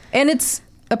 And it's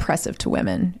oppressive to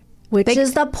women. Which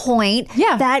is the point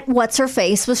that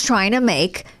What's-Her-Face was trying to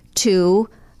make to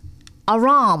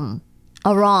Aram.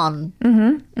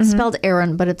 It's spelled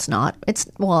Aaron, but it's not. It's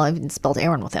spelled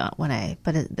Aaron without one A,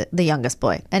 but the youngest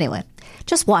boy. Anyway,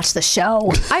 just watch the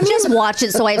show. Just watch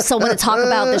it so I have someone to talk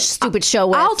about this stupid show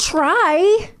with. I'll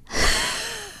try.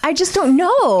 I just don't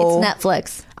know. It's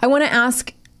Netflix. I want to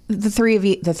ask the three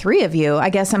of you. I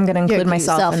guess I'm going to include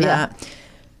myself in that.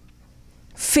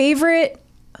 Favorite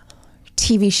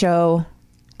TV show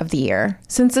of the year,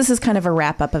 since this is kind of a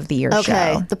wrap up of the year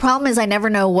show. The problem is I never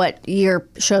know what year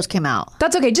shows came out.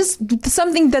 That's okay. Just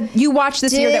something that you watched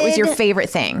this year that was your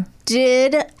favorite thing.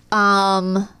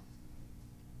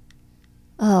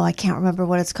 I can't remember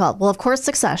what it's called. Well, of course,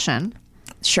 Succession.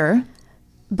 Sure.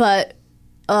 But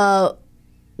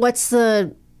what's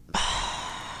the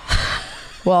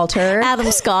Walter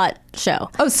Adam Scott show?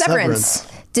 Oh, Severance.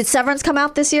 Did Severance come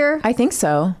out this year? I think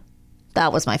so.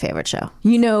 That was my favorite show.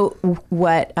 You know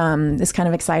what is kind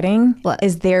of exciting? What?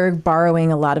 Is they're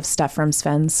borrowing a lot of stuff from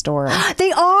Sven's store.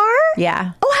 They are?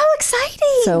 Yeah. Oh, how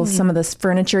exciting. So some of this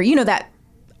furniture, that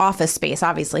office space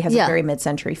obviously has a very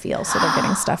mid-century feel, so they're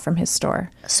getting stuff from his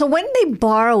store. So when they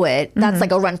borrow it, that's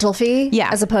like a rental fee?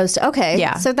 Yeah. As opposed to, okay.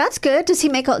 Yeah. So that's good. Does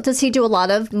he do a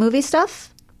lot of movie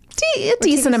stuff? A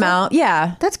decent amount,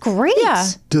 yeah. That's great. Yeah.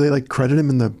 Do they credit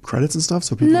him in the credits and stuff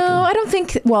so people No, I don't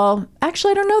think. Well,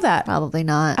 actually, I don't know that. Probably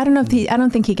not. I don't know if I don't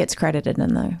think he gets credited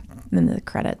in the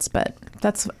credits, but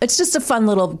it's just a fun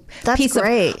little piece of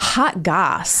hot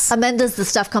goss. And then does the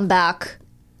stuff come back?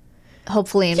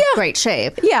 Hopefully in great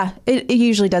shape. Yeah, it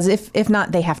usually does. If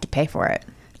not, they have to pay for it.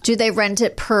 Do they rent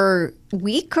it per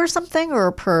week or something,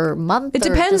 or per month? It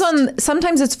depends on.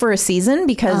 Sometimes it's for a season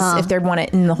because if they want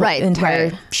it in the whole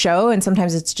entire show, and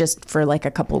sometimes it's just for like a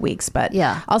couple of weeks. But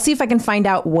I'll see if I can find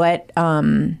out what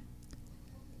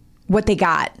they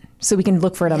got, so we can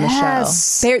look for it on the show.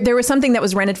 There was something that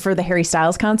was rented for the Harry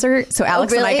Styles concert, so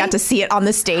Alex and I got to see it on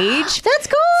the stage. That's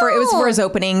cool. It was for his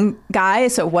opening guy,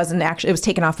 so it wasn't actually. It was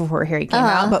taken off before Harry came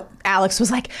out. But Alex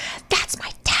was like, "That's my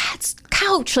dad's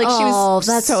couch!" Like she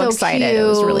was so excited. Cute. It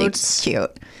was really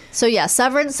cute. So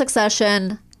Severance,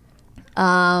 Succession.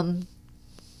 I'm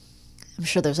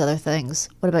sure there's other things.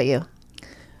 What about you?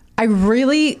 I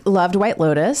really loved White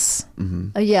Lotus.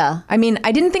 Mm-hmm. Yeah. I mean,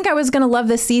 I didn't think I was going to love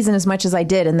this season as much as I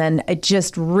did, and then it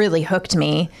just really hooked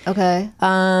me. Okay.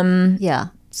 Yeah.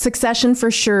 Succession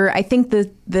for sure. I think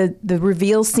the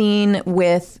reveal scene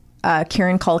with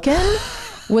Kieran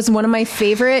Culkin was one of my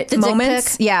favorite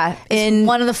moments. Yeah, in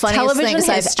one of the funniest television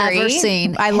things history. I've ever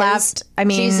seen. I laughed. I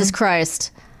mean, Jesus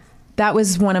Christ, that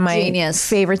was one of my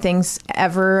favorite things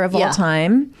ever of all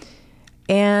time.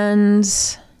 And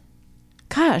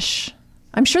gosh,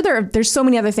 I'm sure there's so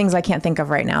many other things I can't think of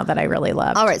right now that I really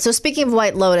love. All right. So speaking of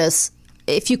White Lotus,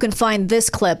 if you can find this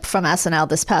clip from SNL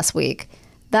this past week,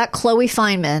 that Chloe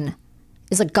Fineman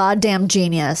is a goddamn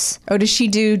genius. Oh, does she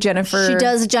do Jennifer? She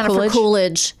does Jennifer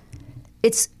Coolidge.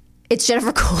 It's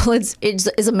Jennifer Coolidge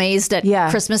is amazed at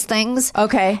Christmas things.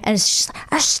 Okay. And she's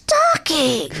like, a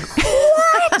stocking.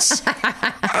 What?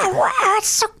 That's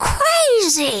so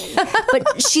crazy.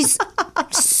 But she's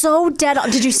so dead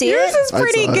on. Did you see it? This is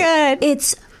pretty good.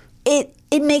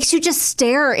 It makes you just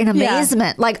stare in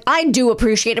amazement. Yeah. Like, I do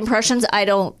appreciate impressions. I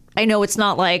know it's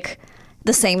not like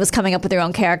the same as coming up with your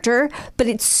own character, but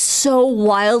it's so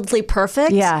wildly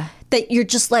perfect that you're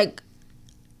just like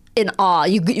in awe.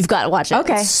 You've got to watch it.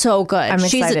 Okay. It's so good. I'm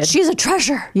excited. She's a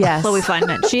treasure. Yes. Chloe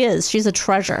Fineman. She is. She's a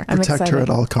treasure. Protect her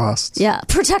at all costs. Yeah.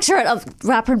 Protect her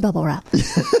wrap her in bubble wrap.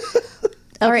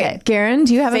 All right. Garen,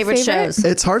 do you have favorite a favorite shows?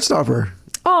 It's Heartstopper.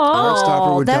 Oh,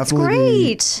 Heartstopper would that's definitely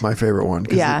great. be my favorite one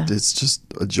because it's just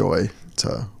a joy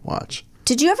to watch.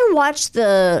 Did you ever watch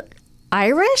the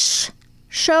Irish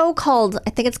show called, I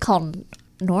think it's called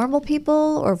Normal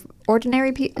People or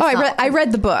Ordinary People? I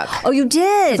read the book. Oh, you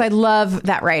did? Because I love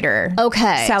that writer.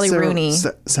 Okay. Sally Rooney.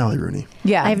 Sally Rooney.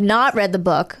 Yeah. I have not read the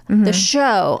book. Mm-hmm. The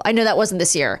show, I know that wasn't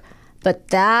this year, but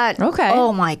that,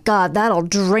 oh my God, that'll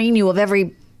drain you of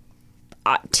every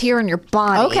tear in your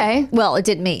body. Okay. Well, it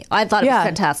did me. I thought it was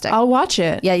fantastic. I'll watch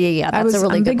it. Yeah. That's a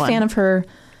really I'm good big one. fan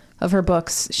of her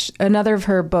books. Another of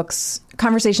her books,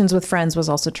 Conversations with Friends, was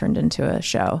also turned into a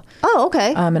show. Oh,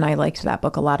 okay. And I liked that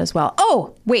book a lot as well.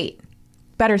 Oh, wait.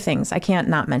 Better Things. I can't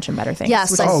not mention Better Things.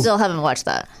 Yes, I still haven't watched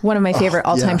that. One of my favorite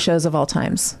all-time shows of all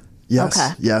times. Yes.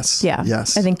 Okay. Yes. Yeah.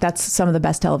 Yes. I think that's some of the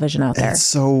best television out there. It's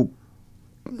so,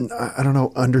 I don't know,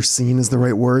 underseen is the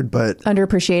right word, but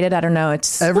underappreciated. I don't know.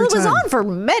 It's it was on for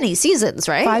many seasons,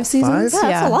 right? 5 seasons. Yeah,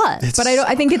 that's a lot. But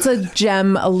I think it's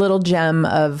a little gem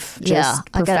of just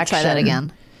perfection. I gotta try that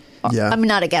again. Yeah. I mean,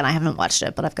 not again. I haven't watched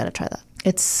it, but I've got to try that.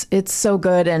 It's so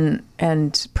good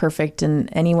and perfect, and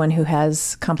anyone who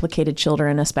has complicated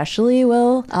children especially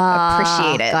will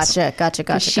appreciate it.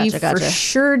 Gotcha. She for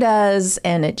sure does,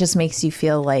 and it just makes you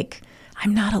feel like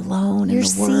I'm not alone in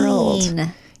the world.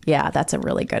 Seen. Yeah, that's a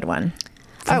really good one.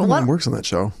 My mom works on that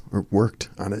show, or worked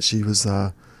on it. She was,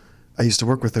 I used to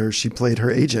work with her. She played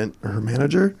her agent or her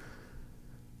manager.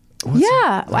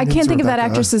 I can't think of that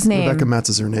actress's name. Rebecca Metz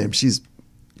is her name. She's wonderful.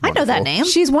 I know that name.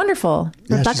 She's wonderful.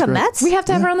 Yeah, Rebecca Metz? We have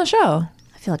to have her on the show.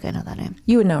 I feel like I know that name.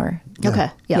 You would know her. Okay.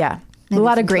 Yeah. A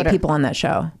lot of great people on that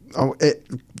show. Oh,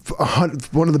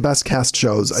 one of the best cast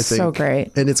shows, I think. So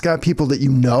great. And it's got people that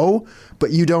you know,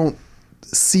 but you don't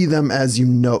see them as you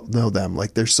know them.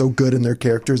 Like, they're so good in their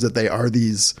characters that they are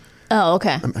these. Oh,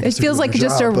 okay. It feels like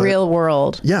just a real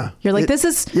world. Yeah. You're like, this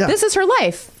is her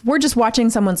life. We're just watching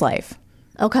someone's life.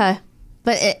 Okay.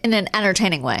 But in an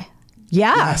entertaining way.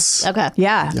 Yeah. Yes. Okay.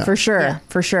 Yeah, for sure. Yeah.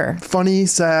 For sure. Funny,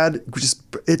 sad.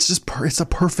 It's a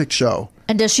perfect show.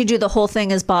 And does she do the whole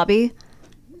thing as Bobby?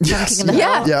 Yes.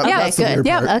 Yeah. Yeah. Okay, That's the good.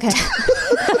 weird part. Okay.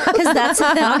 Because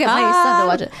then I'll get my son to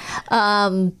watch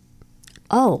it.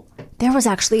 There was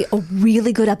actually a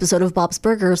really good episode of Bob's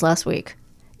Burgers last week.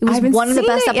 It was one of the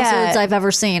best episodes I've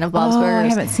ever seen of Bob's Burgers. I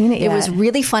haven't seen it yet. It was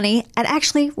really funny and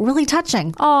actually really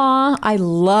touching. Aw, I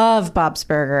love Bob's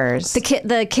Burgers.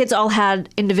 The kids all had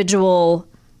individual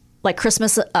like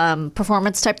Christmas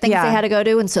performance type things they had to go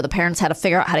to, and so the parents had to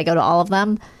figure out how to go to all of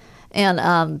them.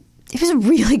 And it was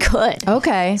really good.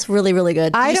 Okay. It's really, really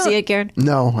good. Did you see it, Karen?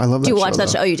 No, I love that show. Do you watch that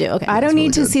though. show? Oh, you do? Okay. I don't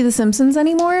need to see The Simpsons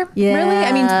anymore. Yeah. Really?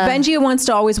 I mean, Benji wants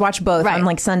to always watch both Right. on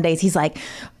like Sundays. He's like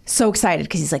so excited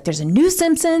because he's like, there's a new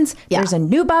Simpsons, there's a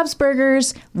new Bob's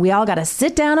Burgers. We all got to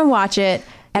sit down and watch it.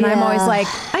 And I'm always like,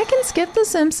 I can skip The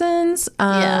Simpsons.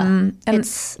 And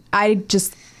I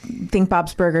just think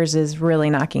Bob's Burgers is really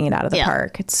knocking it out of the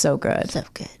park. It's so good. So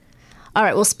good. All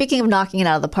right. Well, speaking of knocking it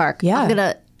out of the park, I'm going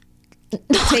to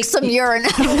take some urine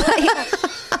out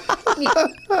of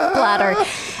my bladder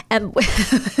and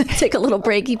take a little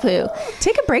breaky poo.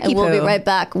 Take a breaky and poo. We'll be right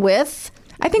back with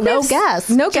I think no guests.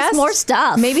 No guests. More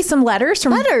stuff. Maybe some letters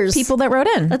from people that wrote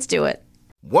in. Let's do it.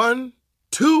 1,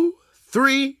 2,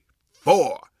 3,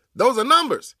 4. Those are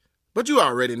numbers. But you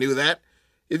already knew that.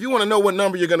 If you want to know what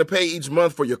number you're going to pay each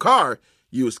month for your car,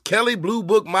 use Kelley Blue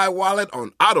Book My Wallet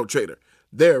on Auto Trader.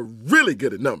 They're really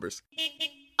good at numbers.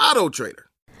 Auto Trader.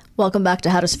 Welcome back to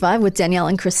How to Survive with Danielle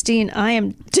and Christine. I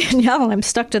am Danielle and I'm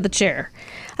stuck to the chair.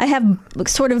 I have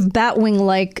sort of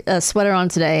Batwing-like sweater on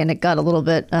today and it got a little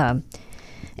bit...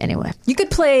 Anyway. You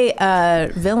could play a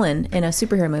villain in a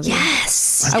superhero movie.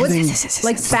 Yes. I would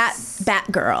like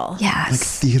Batgirl. Yes. Like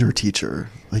theater teacher.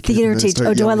 Like theater teacher.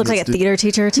 Oh, do I look like a theater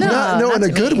teacher? No, in a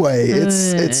good way.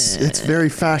 It's very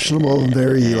fashionable and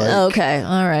very like. Okay,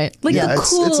 all right. Like a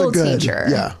cool it's a good teacher.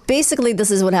 Yeah. Basically, this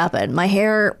is what happened. My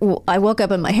hair. I woke up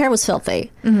and my hair was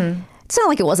filthy. Mm-hmm. It's not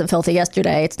like it wasn't filthy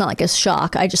yesterday. It's not like a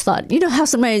shock. I just thought, you know how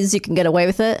sometimes you can get away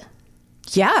with it.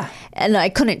 Yeah. And I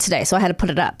couldn't today, so I had to put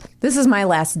it up. This is my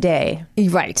last day.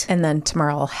 Right. And then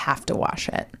tomorrow I'll have to wash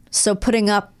it. So putting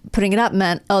it up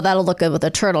meant, oh, that'll look good with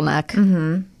a turtleneck.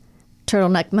 Mm-hmm.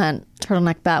 Turtleneck meant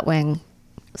turtleneck Batwing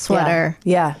sweater.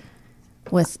 Yeah.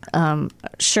 With a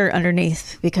shirt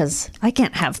underneath because I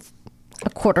can't have a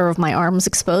quarter of my arms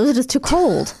exposed. It's too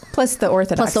cold. Plus the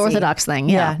Orthodox thing.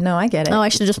 Yeah. No, I get it. Oh, I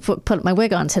should have just put my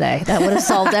wig on today. That would have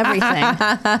solved everything.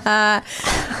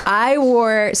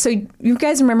 So you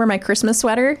guys remember my Christmas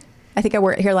sweater? I think I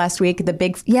wore it here last week. The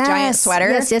big giant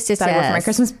sweater. Yes. That I wore for my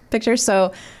Christmas picture.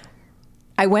 So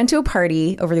I went to a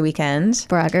party over the weekend.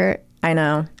 Braggart. I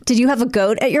know. Did you have a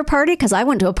goat at your party? Because I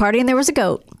went to a party and there was a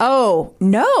goat. Oh,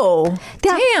 no.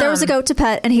 Yeah, Damn. there was a goat to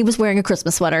pet and he was wearing a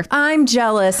Christmas sweater. I'm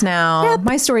jealous now. Yep.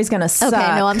 My story's going to suck.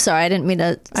 Okay, no, I'm sorry. I didn't mean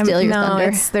to steal your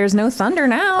thunder. There's no thunder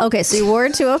now. Okay, so you wore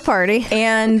it to a party.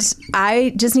 And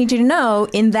I just need you to know,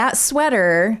 in that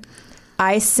sweater,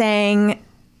 I sang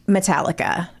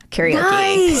Metallica karaoke.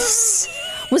 Nice.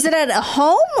 Was it at a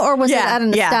home or was it at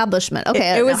an establishment?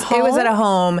 Okay, it was at a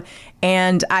home.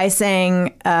 And I sang,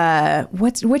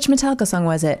 which Metallica song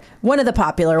was it? One of the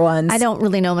popular ones. I don't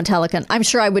really know Metallica. I'm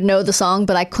sure I would know the song,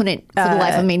 but I couldn't, for the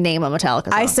life of me, name a Metallica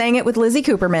song. I sang it with Lizzie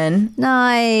Cooperman.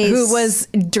 Nice. Who was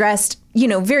dressed,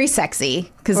 very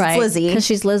sexy, because it's Lizzie. Because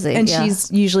she's Lizzie. And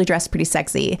she's usually dressed pretty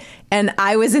sexy. And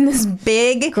I was in this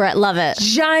big, love it,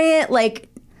 giant,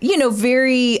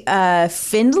 very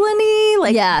Finland-y,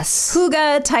 like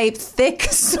Huga type thick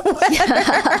sweater.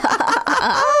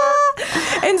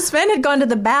 And Sven had gone to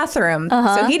the bathroom,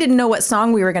 so he didn't know what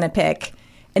song we were going to pick.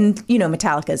 And,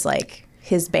 Metallica's like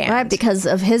his band. Right, because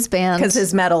of his band. Because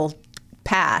his metal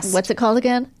passed. What's it called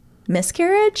again?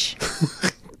 Miscarriage?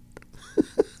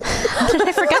 How did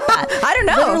I forget that? I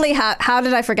totally. How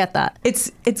did I forget that?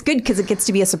 It's good because it gets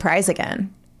to be a surprise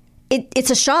again. It's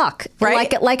a shock,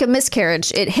 right? Like a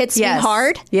miscarriage. It hits me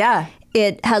hard. Yeah.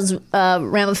 It has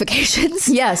ramifications.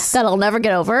 Yes. That I'll never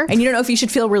get over. And you don't know if you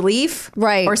should feel relief,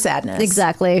 right, or sadness.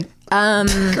 Exactly.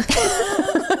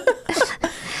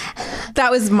 That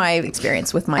was my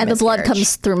experience with my miscarriage. And the blood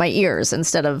comes through my ears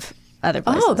instead of other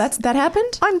places. Oh, that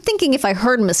happened? I'm thinking if I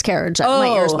heard miscarriage, my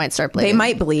ears might start bleeding. They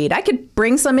might bleed. I could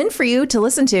bring some in for you to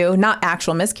listen to. Not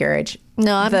actual miscarriage.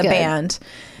 No, I'm the good.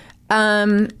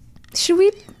 band. Should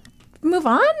we move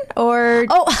on? Or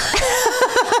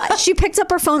she picked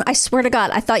up her phone. I swear to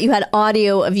God, I thought you had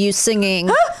audio of you singing.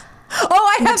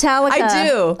 Oh, I have Metallica. I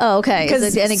do. Oh, okay.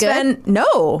 Is it any good?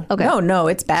 No. Okay. No,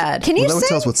 it's bad. Can you that would sing?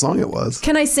 tell us what song it was.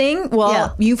 Can I sing?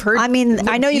 Well, you've heard. I mean,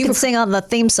 I know you can sing on the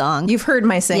theme song. You've heard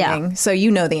my singing, so you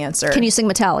know the answer. Can you sing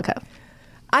Metallica?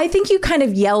 I think you kind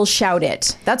of shout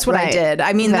it. That's what I did.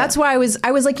 I mean, that's why I was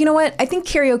like, you know what? I think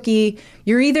karaoke,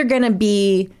 you're either going to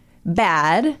be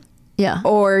bad,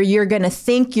 or you're going to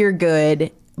think you're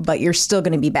good, but you're still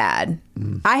going to be bad.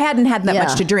 I hadn't had that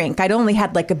much to drink. I'd only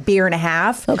had like a beer and a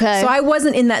half. Okay. So I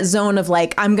wasn't in that zone of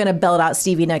like, I'm going to belt out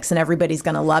Stevie Nicks and everybody's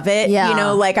going to love it. Yeah. You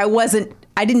know, like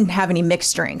I didn't have any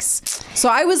mixed drinks. So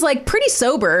I was like pretty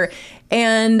sober.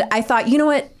 And I thought, you know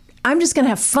what? I'm just going to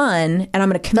have fun and I'm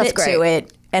going to commit to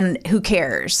it. And who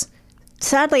cares?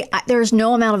 Sadly, there's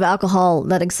no amount of alcohol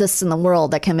that exists in the world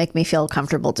that can make me feel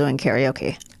comfortable doing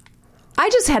karaoke. I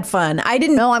just had fun. I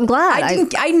didn't. No, I'm glad.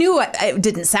 I knew it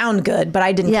didn't sound good, but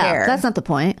I didn't care. That's not the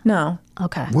point. No.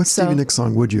 Okay. What Stevie Nicks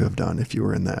song would you have done if you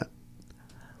were in that?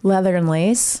 Leather and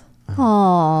Lace.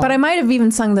 Oh. But I might have even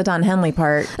sung the Don Henley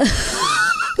part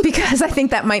because I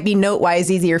think that might be note-wise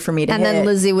easier for me to hit. And then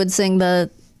Lizzie would sing the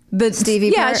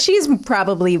Stevie part? Yeah, she's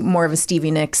probably more of a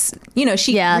Stevie Nicks. You know,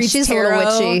 she's tarot. A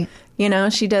little witchy. You know,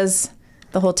 she does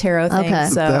the whole tarot thing. Okay.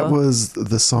 So. That was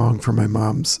the song for my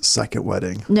mom's second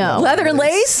wedding. No. Leather and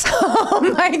Lace? Oh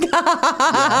my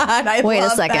God. Yeah. Wait a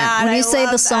second. That. When you say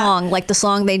the song, like the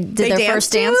song they did their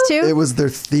first dance to? It was their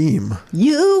theme.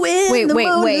 You in the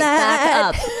moonlight. Wait.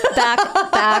 Back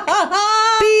up. Back.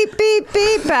 Beep, beep,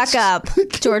 beep. Back up.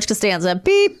 George Costanza.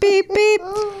 Beep, beep, beep.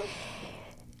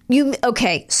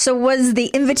 Okay, so was the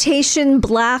invitation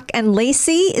black and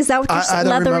lacy? Is that what you're saying?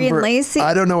 Leathery and lacy?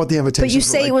 I don't know what the invitation was. But you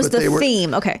say like, it was the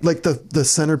theme. Okay. Like the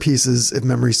centerpieces, if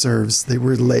memory serves, they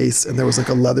were lace and there was like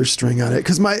a leather string on it.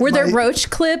 Were there roach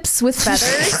clips with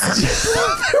feathers?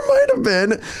 There might have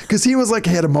been. Because he was like,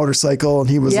 he had a motorcycle and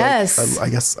he was like, I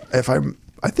guess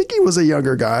I think he was a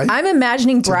younger guy. I'm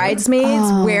imagining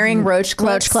bridesmaids wearing roach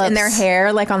clips in their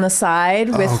hair, like on the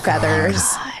side with feathers.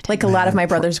 Like a lot of my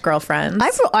brother's girlfriends.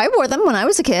 I wore them when I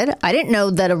was a kid. I didn't know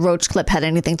that a roach clip had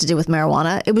anything to do with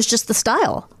marijuana. It was just the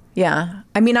style. Yeah.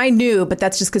 I mean, I knew, but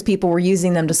that's just because people were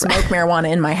using them to smoke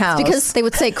marijuana in my house. Because they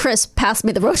would say, Chris, pass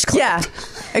me the roach clip. Yeah,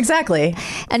 exactly.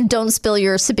 And don't spill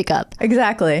your sippy cup.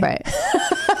 Exactly. Right.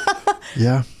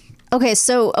 Yeah. Okay,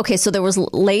 so there was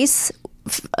lace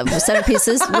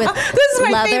centerpieces with this is my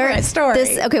leather. Favorite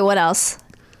story. Okay, what else?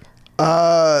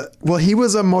 Well, he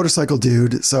was a motorcycle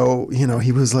dude, so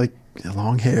he was like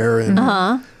long hair and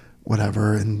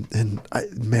whatever, and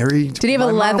married. Did he have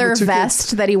a leather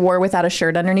vest that he wore without a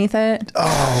shirt underneath it?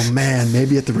 Oh man,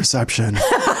 maybe at the reception.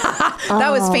 That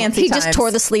was fancy. He just tore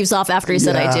the sleeves off after he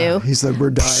said, "I do." He said, "We're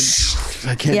done.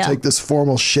 I can't take this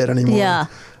formal shit anymore." Yeah.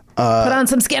 Put on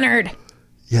some Skinnerd.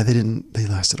 Yeah, they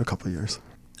lasted a couple of years.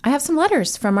 I have some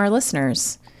letters from our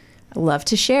listeners. I love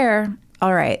to share.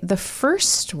 All right. The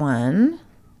first one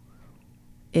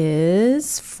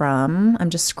is from,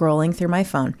 I'm just scrolling through my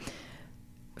phone,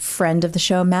 friend of the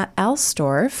show, Matt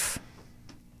Alstorf.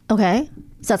 Okay.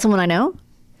 Is that someone I know?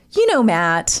 You know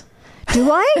Matt. Do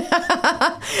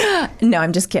I? No,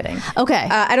 I'm just kidding. Okay.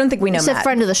 I don't think we know you Matt. said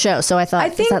friend of the show, so I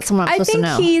thought, is that someone I'm supposed to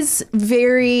know? I think he's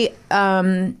very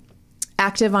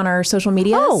active on our social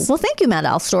media. Oh, well, thank you, Matt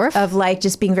Alstorf. Of like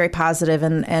just being very positive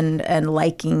and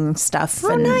liking stuff. Oh,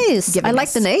 and nice. I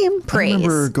like the name. Praise. I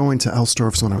remember going to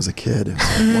Alstorf's when I was a kid. It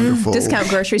was wonderful. Discount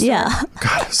grocery store. Yeah.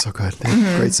 God, it was so good. They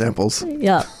had great samples.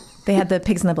 Yeah. They had the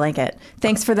pigs in the blanket.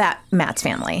 Thanks for that, Matt's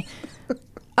family.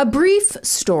 A brief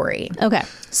story. Okay.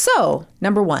 So,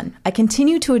 number 1, I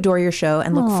continue to adore your show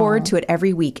and look forward to it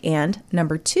every week. And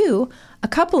number 2, a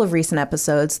couple of recent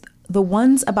episodes, the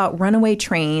ones about runaway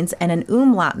trains and an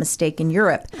umlaut mistake in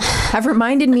Europe, have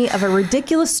reminded me of a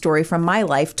ridiculous story from my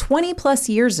life 20 plus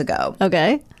years ago.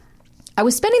 Okay. I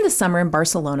was spending the summer in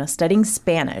Barcelona studying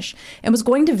Spanish and was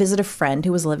going to visit a friend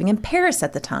who was living in Paris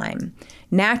at the time.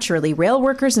 Naturally, rail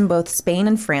workers in both Spain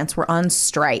and France were on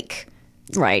strike.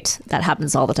 Right. That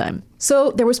happens all the time.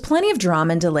 So there was plenty of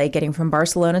drama and delay getting from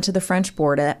Barcelona to the French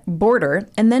border,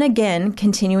 and then again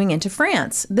continuing into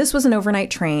France. This was an overnight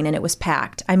train and it was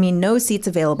packed. I mean, no seats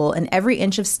available and every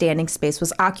inch of standing space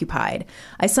was occupied.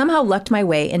 I somehow lucked my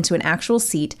way into an actual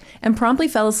seat and promptly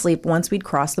fell asleep once we'd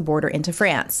crossed the border into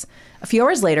France. A few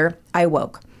hours later, I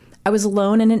awoke. I was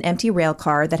alone in an empty rail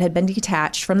car that had been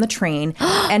detached from the train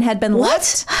and had been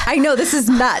left. I know, this is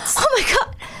nuts. Oh my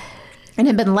God. And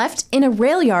had been left in a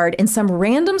rail yard in some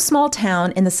random small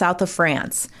town in the south of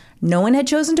France. No one had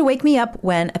chosen to wake me up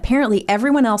when apparently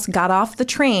everyone else got off the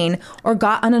train or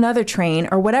got on another train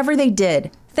or whatever they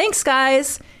did. Thanks,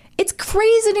 guys. It's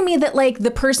crazy to me that, like,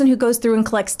 the person who goes through and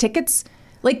collects tickets,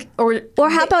 like, or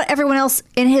how about everyone else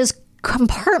in his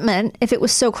compartment? If it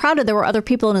was so crowded, there were other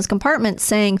people in his compartment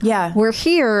saying, yeah, we're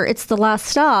here, it's the last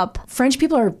stop. French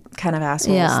people are kind of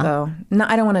assholes, though. No,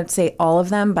 I don't want to say all of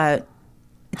them, but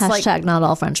it's Hashtag not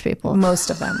all French people. Most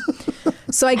of them.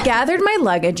 So I gathered my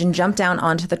luggage and jumped down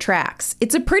onto the tracks.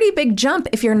 It's a pretty big jump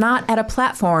if you're not at a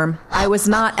platform. I was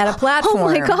not at a platform. Oh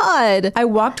my God. I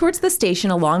walked towards the station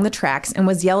along the tracks and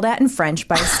was yelled at in French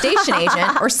by a station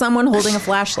agent or someone holding a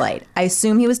flashlight. I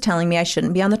assume he was telling me I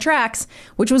shouldn't be on the tracks,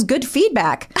 which was good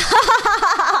feedback.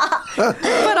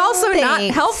 But also not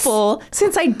helpful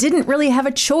since I didn't really have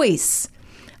a choice.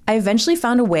 I eventually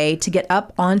found a way to get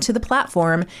up onto the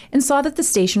platform and saw that the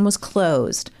station was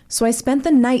closed. So I spent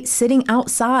the night sitting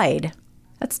outside.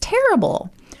 That's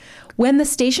terrible. When the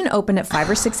station opened at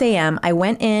 5 or 6 a.m., I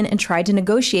went in and tried to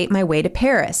negotiate my way to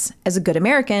Paris. As a good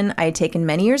American, I had taken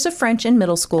many years of French in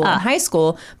middle school and high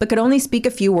school, but could only speak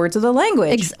a few words of the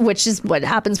language. Which is what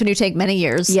happens when you take many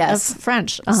years of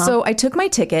French. So I took my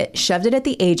ticket, shoved it at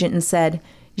the agent, and said,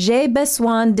 J'ai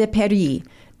besoin de Paris.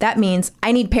 That means,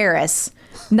 I need Paris.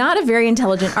 Not a very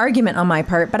intelligent argument on my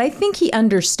part, but I think he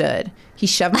understood. He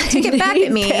shoved my ticket back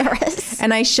at me,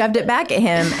 and I shoved it back at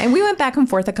him, and we went back and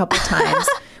forth a couple times,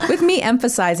 with me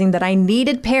emphasizing that I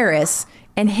needed Paris,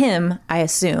 and him, I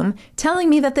assume, telling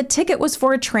me that the ticket was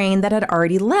for a train that had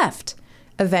already left.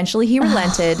 Eventually, he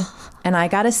relented, and I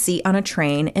got a seat on a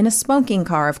train, in a smoking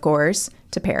car, of course,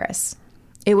 to Paris.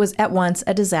 It was at once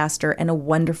a disaster and a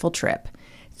wonderful trip.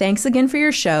 Thanks again for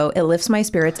your show. It lifts my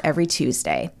spirits every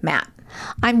Tuesday. Matt.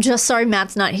 I'm just sorry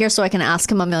Matt's not here so I can ask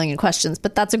him a million questions,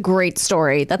 but that's a great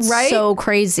story. That's so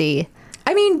crazy.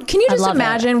 I mean, can you just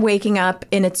imagine waking up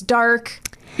and it's dark,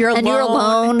 you're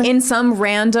alone in some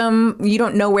random, you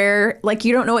don't know where, like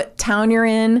you don't know what town you're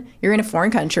in a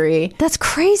foreign country. That's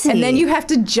crazy. And then you have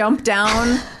to jump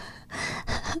down.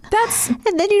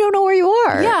 And then you don't know where you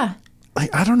are. Yeah.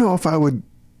 I don't know if I would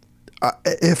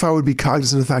be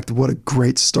cognizant of the fact of what a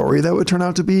great story that would turn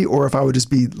out to be, or if I would just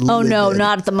be livid. Oh, no,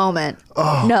 not at the moment.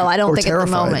 Oh, no, I don't think terrified. At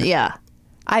the moment.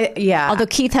 Yeah. Although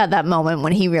Keith had that moment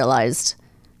when he realized,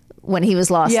 when he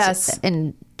was lost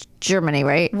in Germany,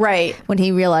 right? Right. When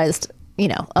he realized,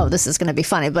 this is going to be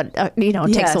funny, but,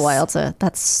 it takes a while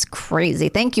that's crazy.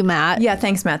 Thank you, Matt. Yeah,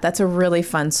 thanks, Matt. That's a really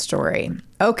fun story.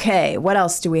 Okay, what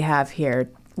else do we have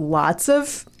here? Lots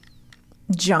of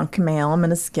junk mail. I'm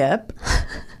going to skip.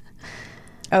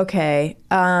 Okay.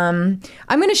 I'm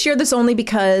going to share this only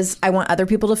because I want other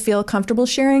people to feel comfortable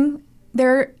sharing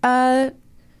their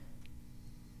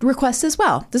requests as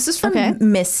well. This is from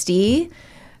Misty.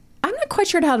 I'm not quite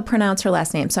sure how to pronounce her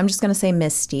last name, so I'm just going to say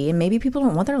Misty. And maybe people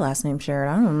don't want their last name shared.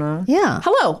 I don't know. Yeah.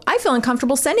 Hello. I feel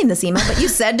uncomfortable sending this email, but you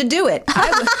said to do it.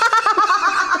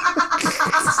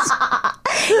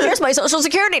 Here's my social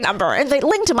security number and the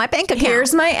link to my bank account.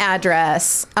 Here's my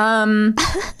address.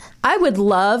 I would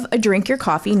love a Drink Your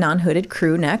Coffee non-hooded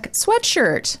crew neck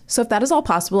sweatshirt. So if that is all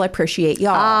possible, I appreciate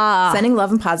y'all. Sending love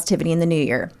and positivity in the new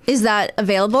year. Is that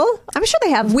available? I'm sure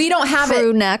they have. We don't have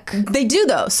crew neck. They do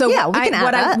though. So yeah, we can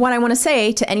add that. What I want to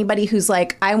say to anybody who's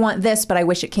like, I want this, but I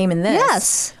wish it came in this.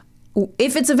 Yes.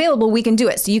 If it's available, we can do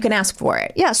it. So you can ask for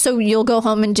it. Yeah. So you'll go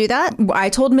home and do that? I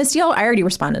told Misty, I already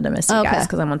responded to Misty, guys,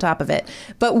 because I'm on top of it.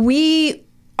 But we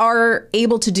are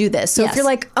able to do this. So if you're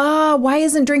like, why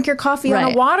isn't Drink Your Coffee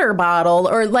on a water bottle?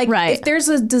 Or like, if there's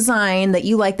a design that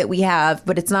you like that we have,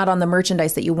 but it's not on the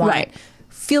merchandise that you want,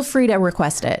 feel free to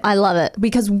request it. I love it.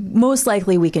 Because most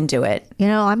likely we can do it.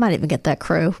 I might even get that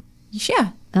crew. Yeah.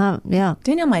 Yeah.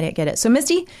 Danielle might get it. So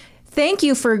Misty, thank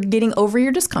you for getting over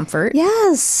your discomfort.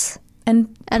 Yes.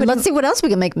 And let's see what else we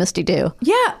can make Misty do.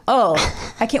 Yeah. Oh,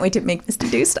 I can't wait to make Misty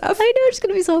do stuff. I know. She's going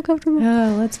to be so uncomfortable.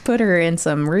 Let's put her in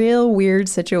some real weird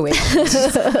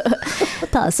situations.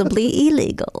 Possibly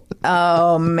illegal.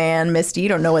 Oh, man, Misty, you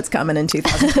don't know what's coming in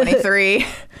 2023.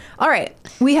 All right.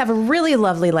 We have a really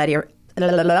lovely letter.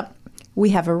 We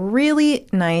have a really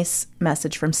nice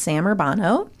message from Sam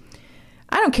Urbano.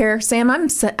 I don't care, Sam. I'm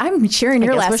sharing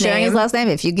your last name. We're sharing his last name.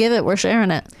 If you give it, we're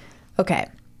sharing it. Okay.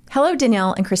 Hello,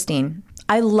 Danielle and Christine.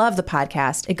 I love the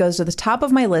podcast. It goes to the top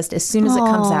of my list as soon as it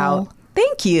comes out.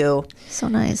 Thank you. So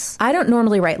nice. I don't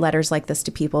normally write letters like this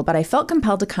to people, but I felt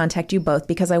compelled to contact you both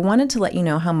because I wanted to let you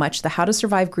know how much the How to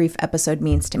Survive Grief episode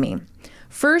means to me.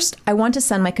 First, I want to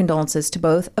send my condolences to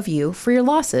both of you for your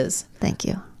losses. Thank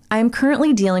you. I am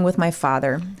currently dealing with my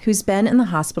father, who's been in the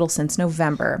hospital since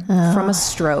November from a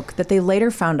stroke that they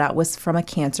later found out was from a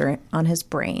cancer on his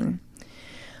brain.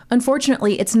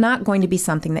 Unfortunately, it's not going to be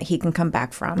something that he can come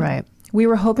back from. Right. We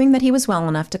were hoping that he was well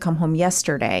enough to come home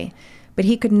yesterday, but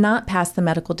he could not pass the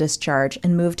medical discharge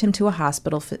and moved him to a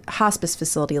hospice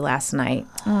facility last night.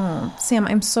 Oh, Sam,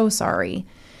 I'm so sorry.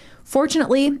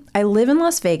 Fortunately, I live in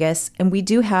Las Vegas, and we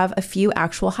do have a few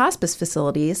actual hospice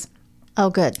facilities. Oh,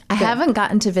 good. I haven't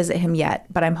gotten to visit him yet,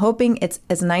 but I'm hoping it's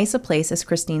as nice a place as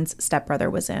Christine's stepbrother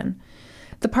was in.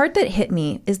 The part that hit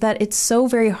me is that it's so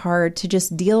very hard to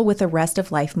just deal with the rest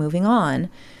of life moving on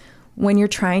when you're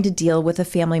trying to deal with a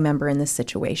family member in this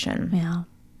situation. Yeah.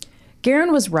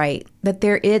 Garen was right that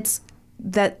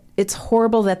it's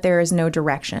horrible that there is no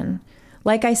direction.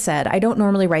 Like I said, I don't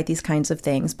normally write these kinds of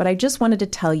things, but I just wanted to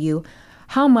tell you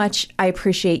how much I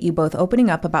appreciate you both opening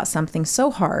up about something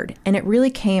so hard, and it really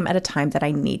came at a time that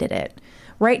I needed it.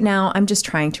 Right now, I'm just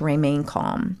trying to remain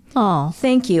calm. Oh.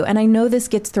 Thank you, and I know this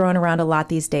gets thrown around a lot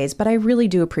these days, but I really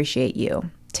do appreciate you.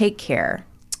 Take care.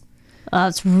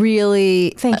 It's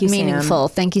really Thank you, meaningful.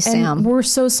 Sam. Thank you, Sam. And we're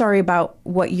so sorry about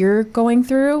what you're going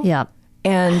through. Yeah.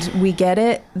 And we get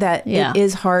it, that it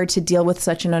is hard to deal with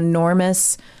such an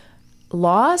enormous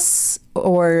loss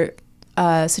or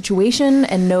situation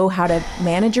and know how to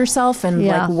manage yourself and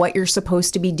like what you're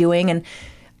supposed to be doing. And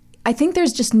I think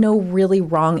there's just no really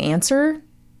wrong answer.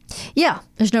 Yeah.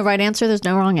 There's no right answer. There's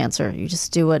no wrong answer. You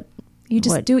just do what you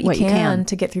can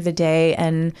to get through the day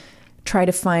and try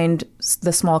to find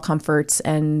the small comforts.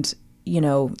 And, you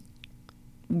know,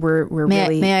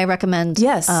 May I recommend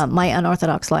My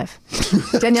Unorthodox Life?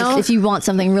 Danielle? If you want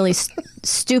something really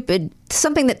stupid,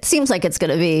 something that seems like it's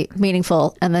going to be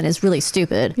meaningful and then is really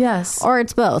stupid. Yes. Or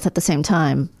it's both at the same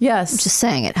time. Yes. I'm just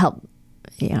saying it helped,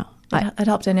 it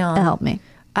helped Danielle. It helped me.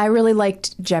 I really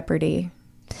liked Jeopardy.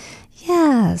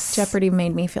 Yes. Jeopardy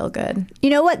made me feel good. You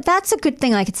know what? That's a good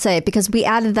thing I could say because we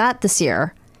added that this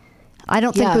year. I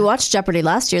don't think we watched Jeopardy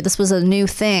last year. This was a new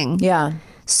thing. Yeah.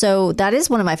 So that is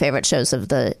one of my favorite shows of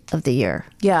the year.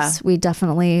 Yeah. So we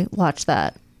definitely watched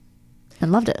that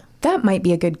and loved it. That might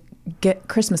be a good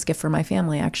Christmas gift for my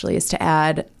family, actually, is to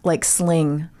add like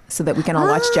Sling so that we can all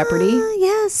watch Jeopardy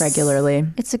regularly.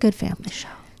 It's a good family show.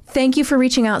 Thank you for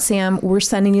reaching out, Sam. We're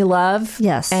sending you love.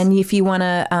 Yes. And if you want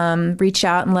to reach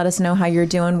out and let us know how you're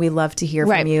doing, we love to hear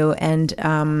from you.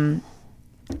 And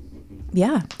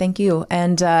thank you.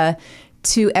 And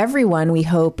to everyone, we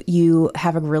hope you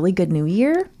have a really good new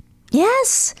year.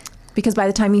 Yes. Because by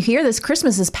the time you hear this,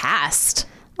 Christmas is past.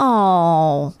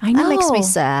 Oh, I know. That makes me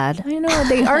sad. I know.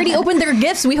 They already opened their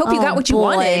gifts. We hope you got what you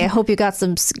wanted. I hope you got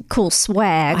some cool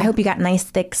swag. I hope you got nice,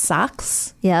 thick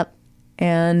socks. Yep.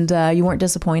 And you weren't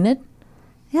disappointed.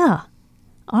 Yeah.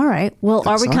 All right. Well,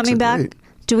 are we coming back? Great.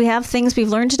 Do we have things we've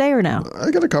learned today or no? I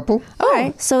got a couple. All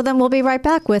right. So then we'll be right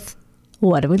back with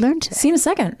what did we learn today? See you in a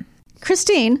second.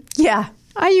 Christine. Yeah.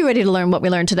 Are you ready to learn what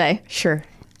we learned today? Sure.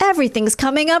 Everything's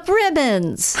coming up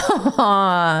ribbons.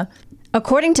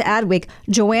 According to Adweek,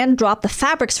 Joann dropped the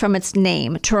fabrics from its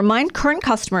name to remind current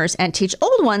customers and teach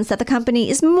old ones that the company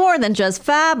is more than just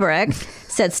fabric,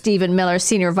 said Stephen Miller,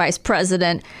 Senior Vice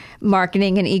President,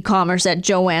 Marketing and E-commerce at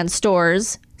Joann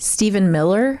Stores. Stephen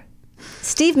Miller?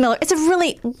 Steve Miller. It's a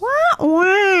really...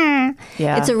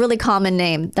 Yeah. It's a really common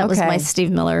name. That was my Steve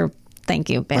Miller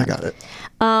thank you band. I got it.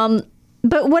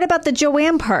 But what about the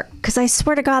Joann part? Because I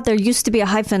swear to God, there used to be a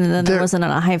hyphen and then there wasn't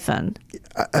a hyphen.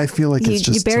 I feel like it's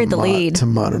just you buried the lead to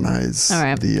modernize All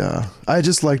right. the. I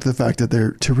just liked the fact that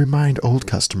they're to remind old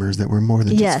customers that we're more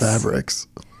than just fabrics.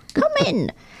 Come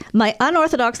in. My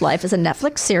Unorthodox Life is a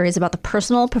Netflix series about the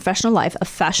personal and professional life of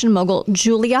fashion mogul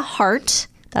Julia Hart.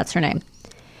 That's her name.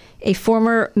 A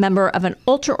former member of an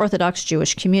ultra-Orthodox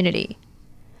Jewish community.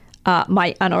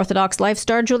 My Unorthodox Life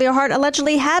star Julia Hart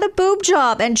allegedly had a boob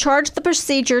job and charged the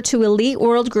procedure to Elite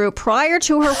World Group prior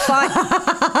to her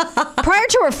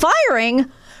firing.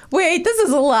 Wait, this is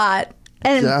a lot.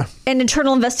 And an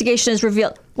internal investigation has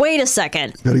revealed. Wait a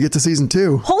second. Got to get to season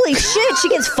 2. Holy shit! She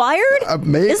gets fired.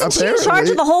 Isn't she in charge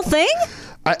of the whole thing?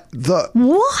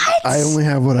 What? I only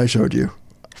have what I showed you.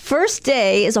 First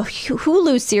Day is a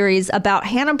Hulu series about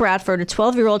Hannah Bradford, a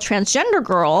 12-year-old transgender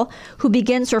girl who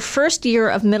begins her first year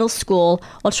of middle school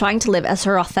while trying to live as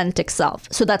her authentic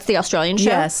self. So that's the Australian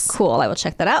show? Yes. Cool. I will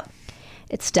check that out.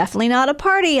 It's definitely not a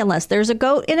party unless there's a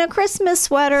goat in a Christmas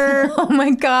sweater. Oh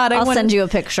my God. I'll send you a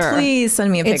picture. Please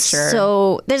send me a picture. It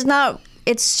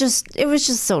was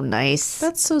just so nice.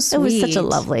 That's so sweet. It was such a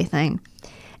lovely thing.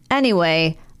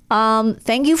 Anyway,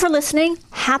 thank you for listening.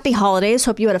 Happy holidays.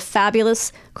 Hope you had a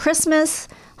fabulous Christmas,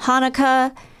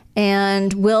 Hanukkah,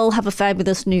 and we'll have a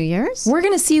fabulous New Year's. We're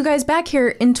going to see you guys back here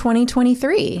in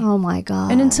 2023. Oh my God.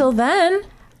 And until then,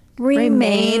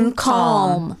 remain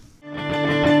calm.